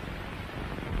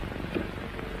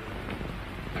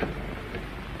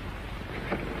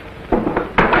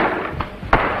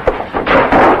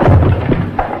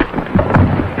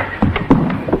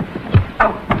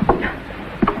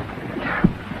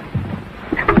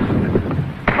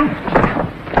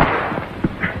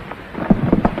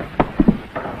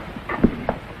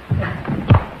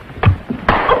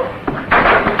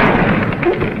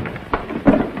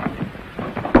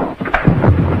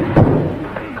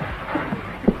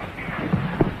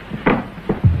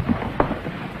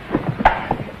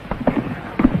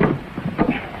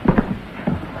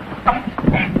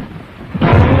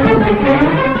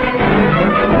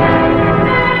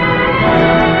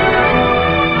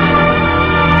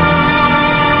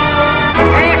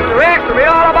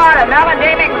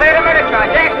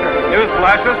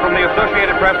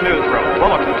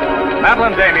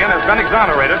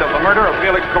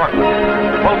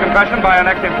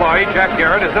 Jack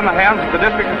Garrett is in the hands of the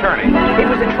district attorney. It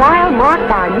was a trial marked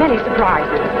by many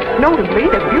surprises. Notably,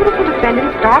 the beautiful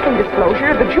defendant's startling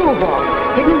disclosure of the jewel vault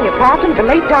hidden in the apartment of the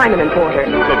late diamond importer.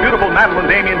 The beautiful Madeline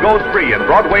Damien goes free, and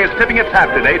Broadway is tipping its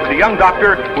hat today to the young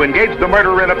doctor who engaged the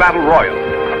murderer in a battle royal.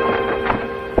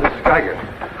 Miss Geiger,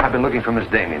 I've been looking for Miss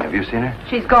Damien. Have you seen her?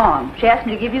 She's gone. She asked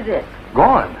me to give you this.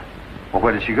 Gone? Well,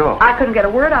 where did she go? I couldn't get a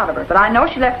word out of her, but I know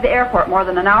she left for the airport more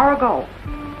than an hour ago.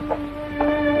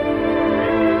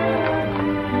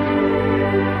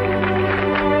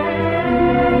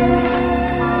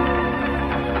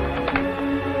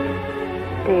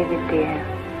 David, dear,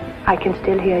 I can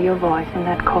still hear your voice in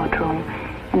that courtroom,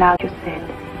 and as you said,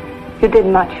 you did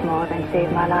much more than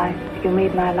save my life. You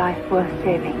made my life worth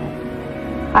saving.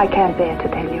 I can't bear to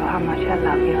tell you how much I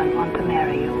love you and want to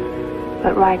marry you,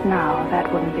 but right now,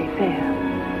 that wouldn't be fair.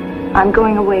 I'm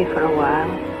going away for a while.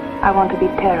 I want to be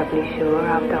terribly sure,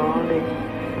 after all this,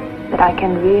 that I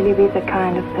can really be the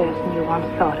kind of person you once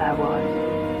thought I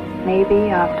was. Maybe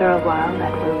after a while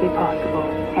that will be possible,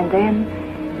 and then,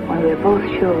 when we're both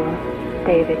sure,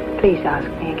 David, please ask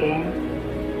me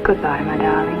again. Goodbye, my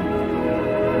darling.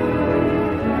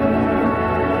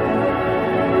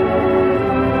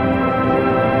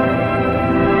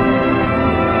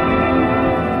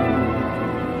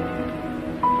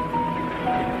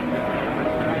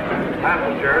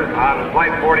 Passengers on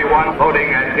Flight 41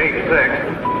 boarding at Gate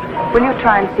 6. Will you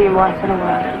try and see him once in a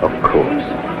while? Of course.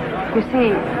 You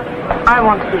see, I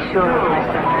want to be sure of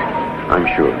myself. I'm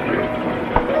sure of you.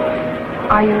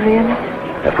 Are you really?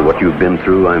 After what you've been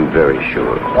through, I'm very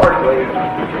sure. Goodbye.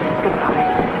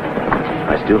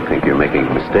 I still think you're making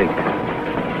a mistake.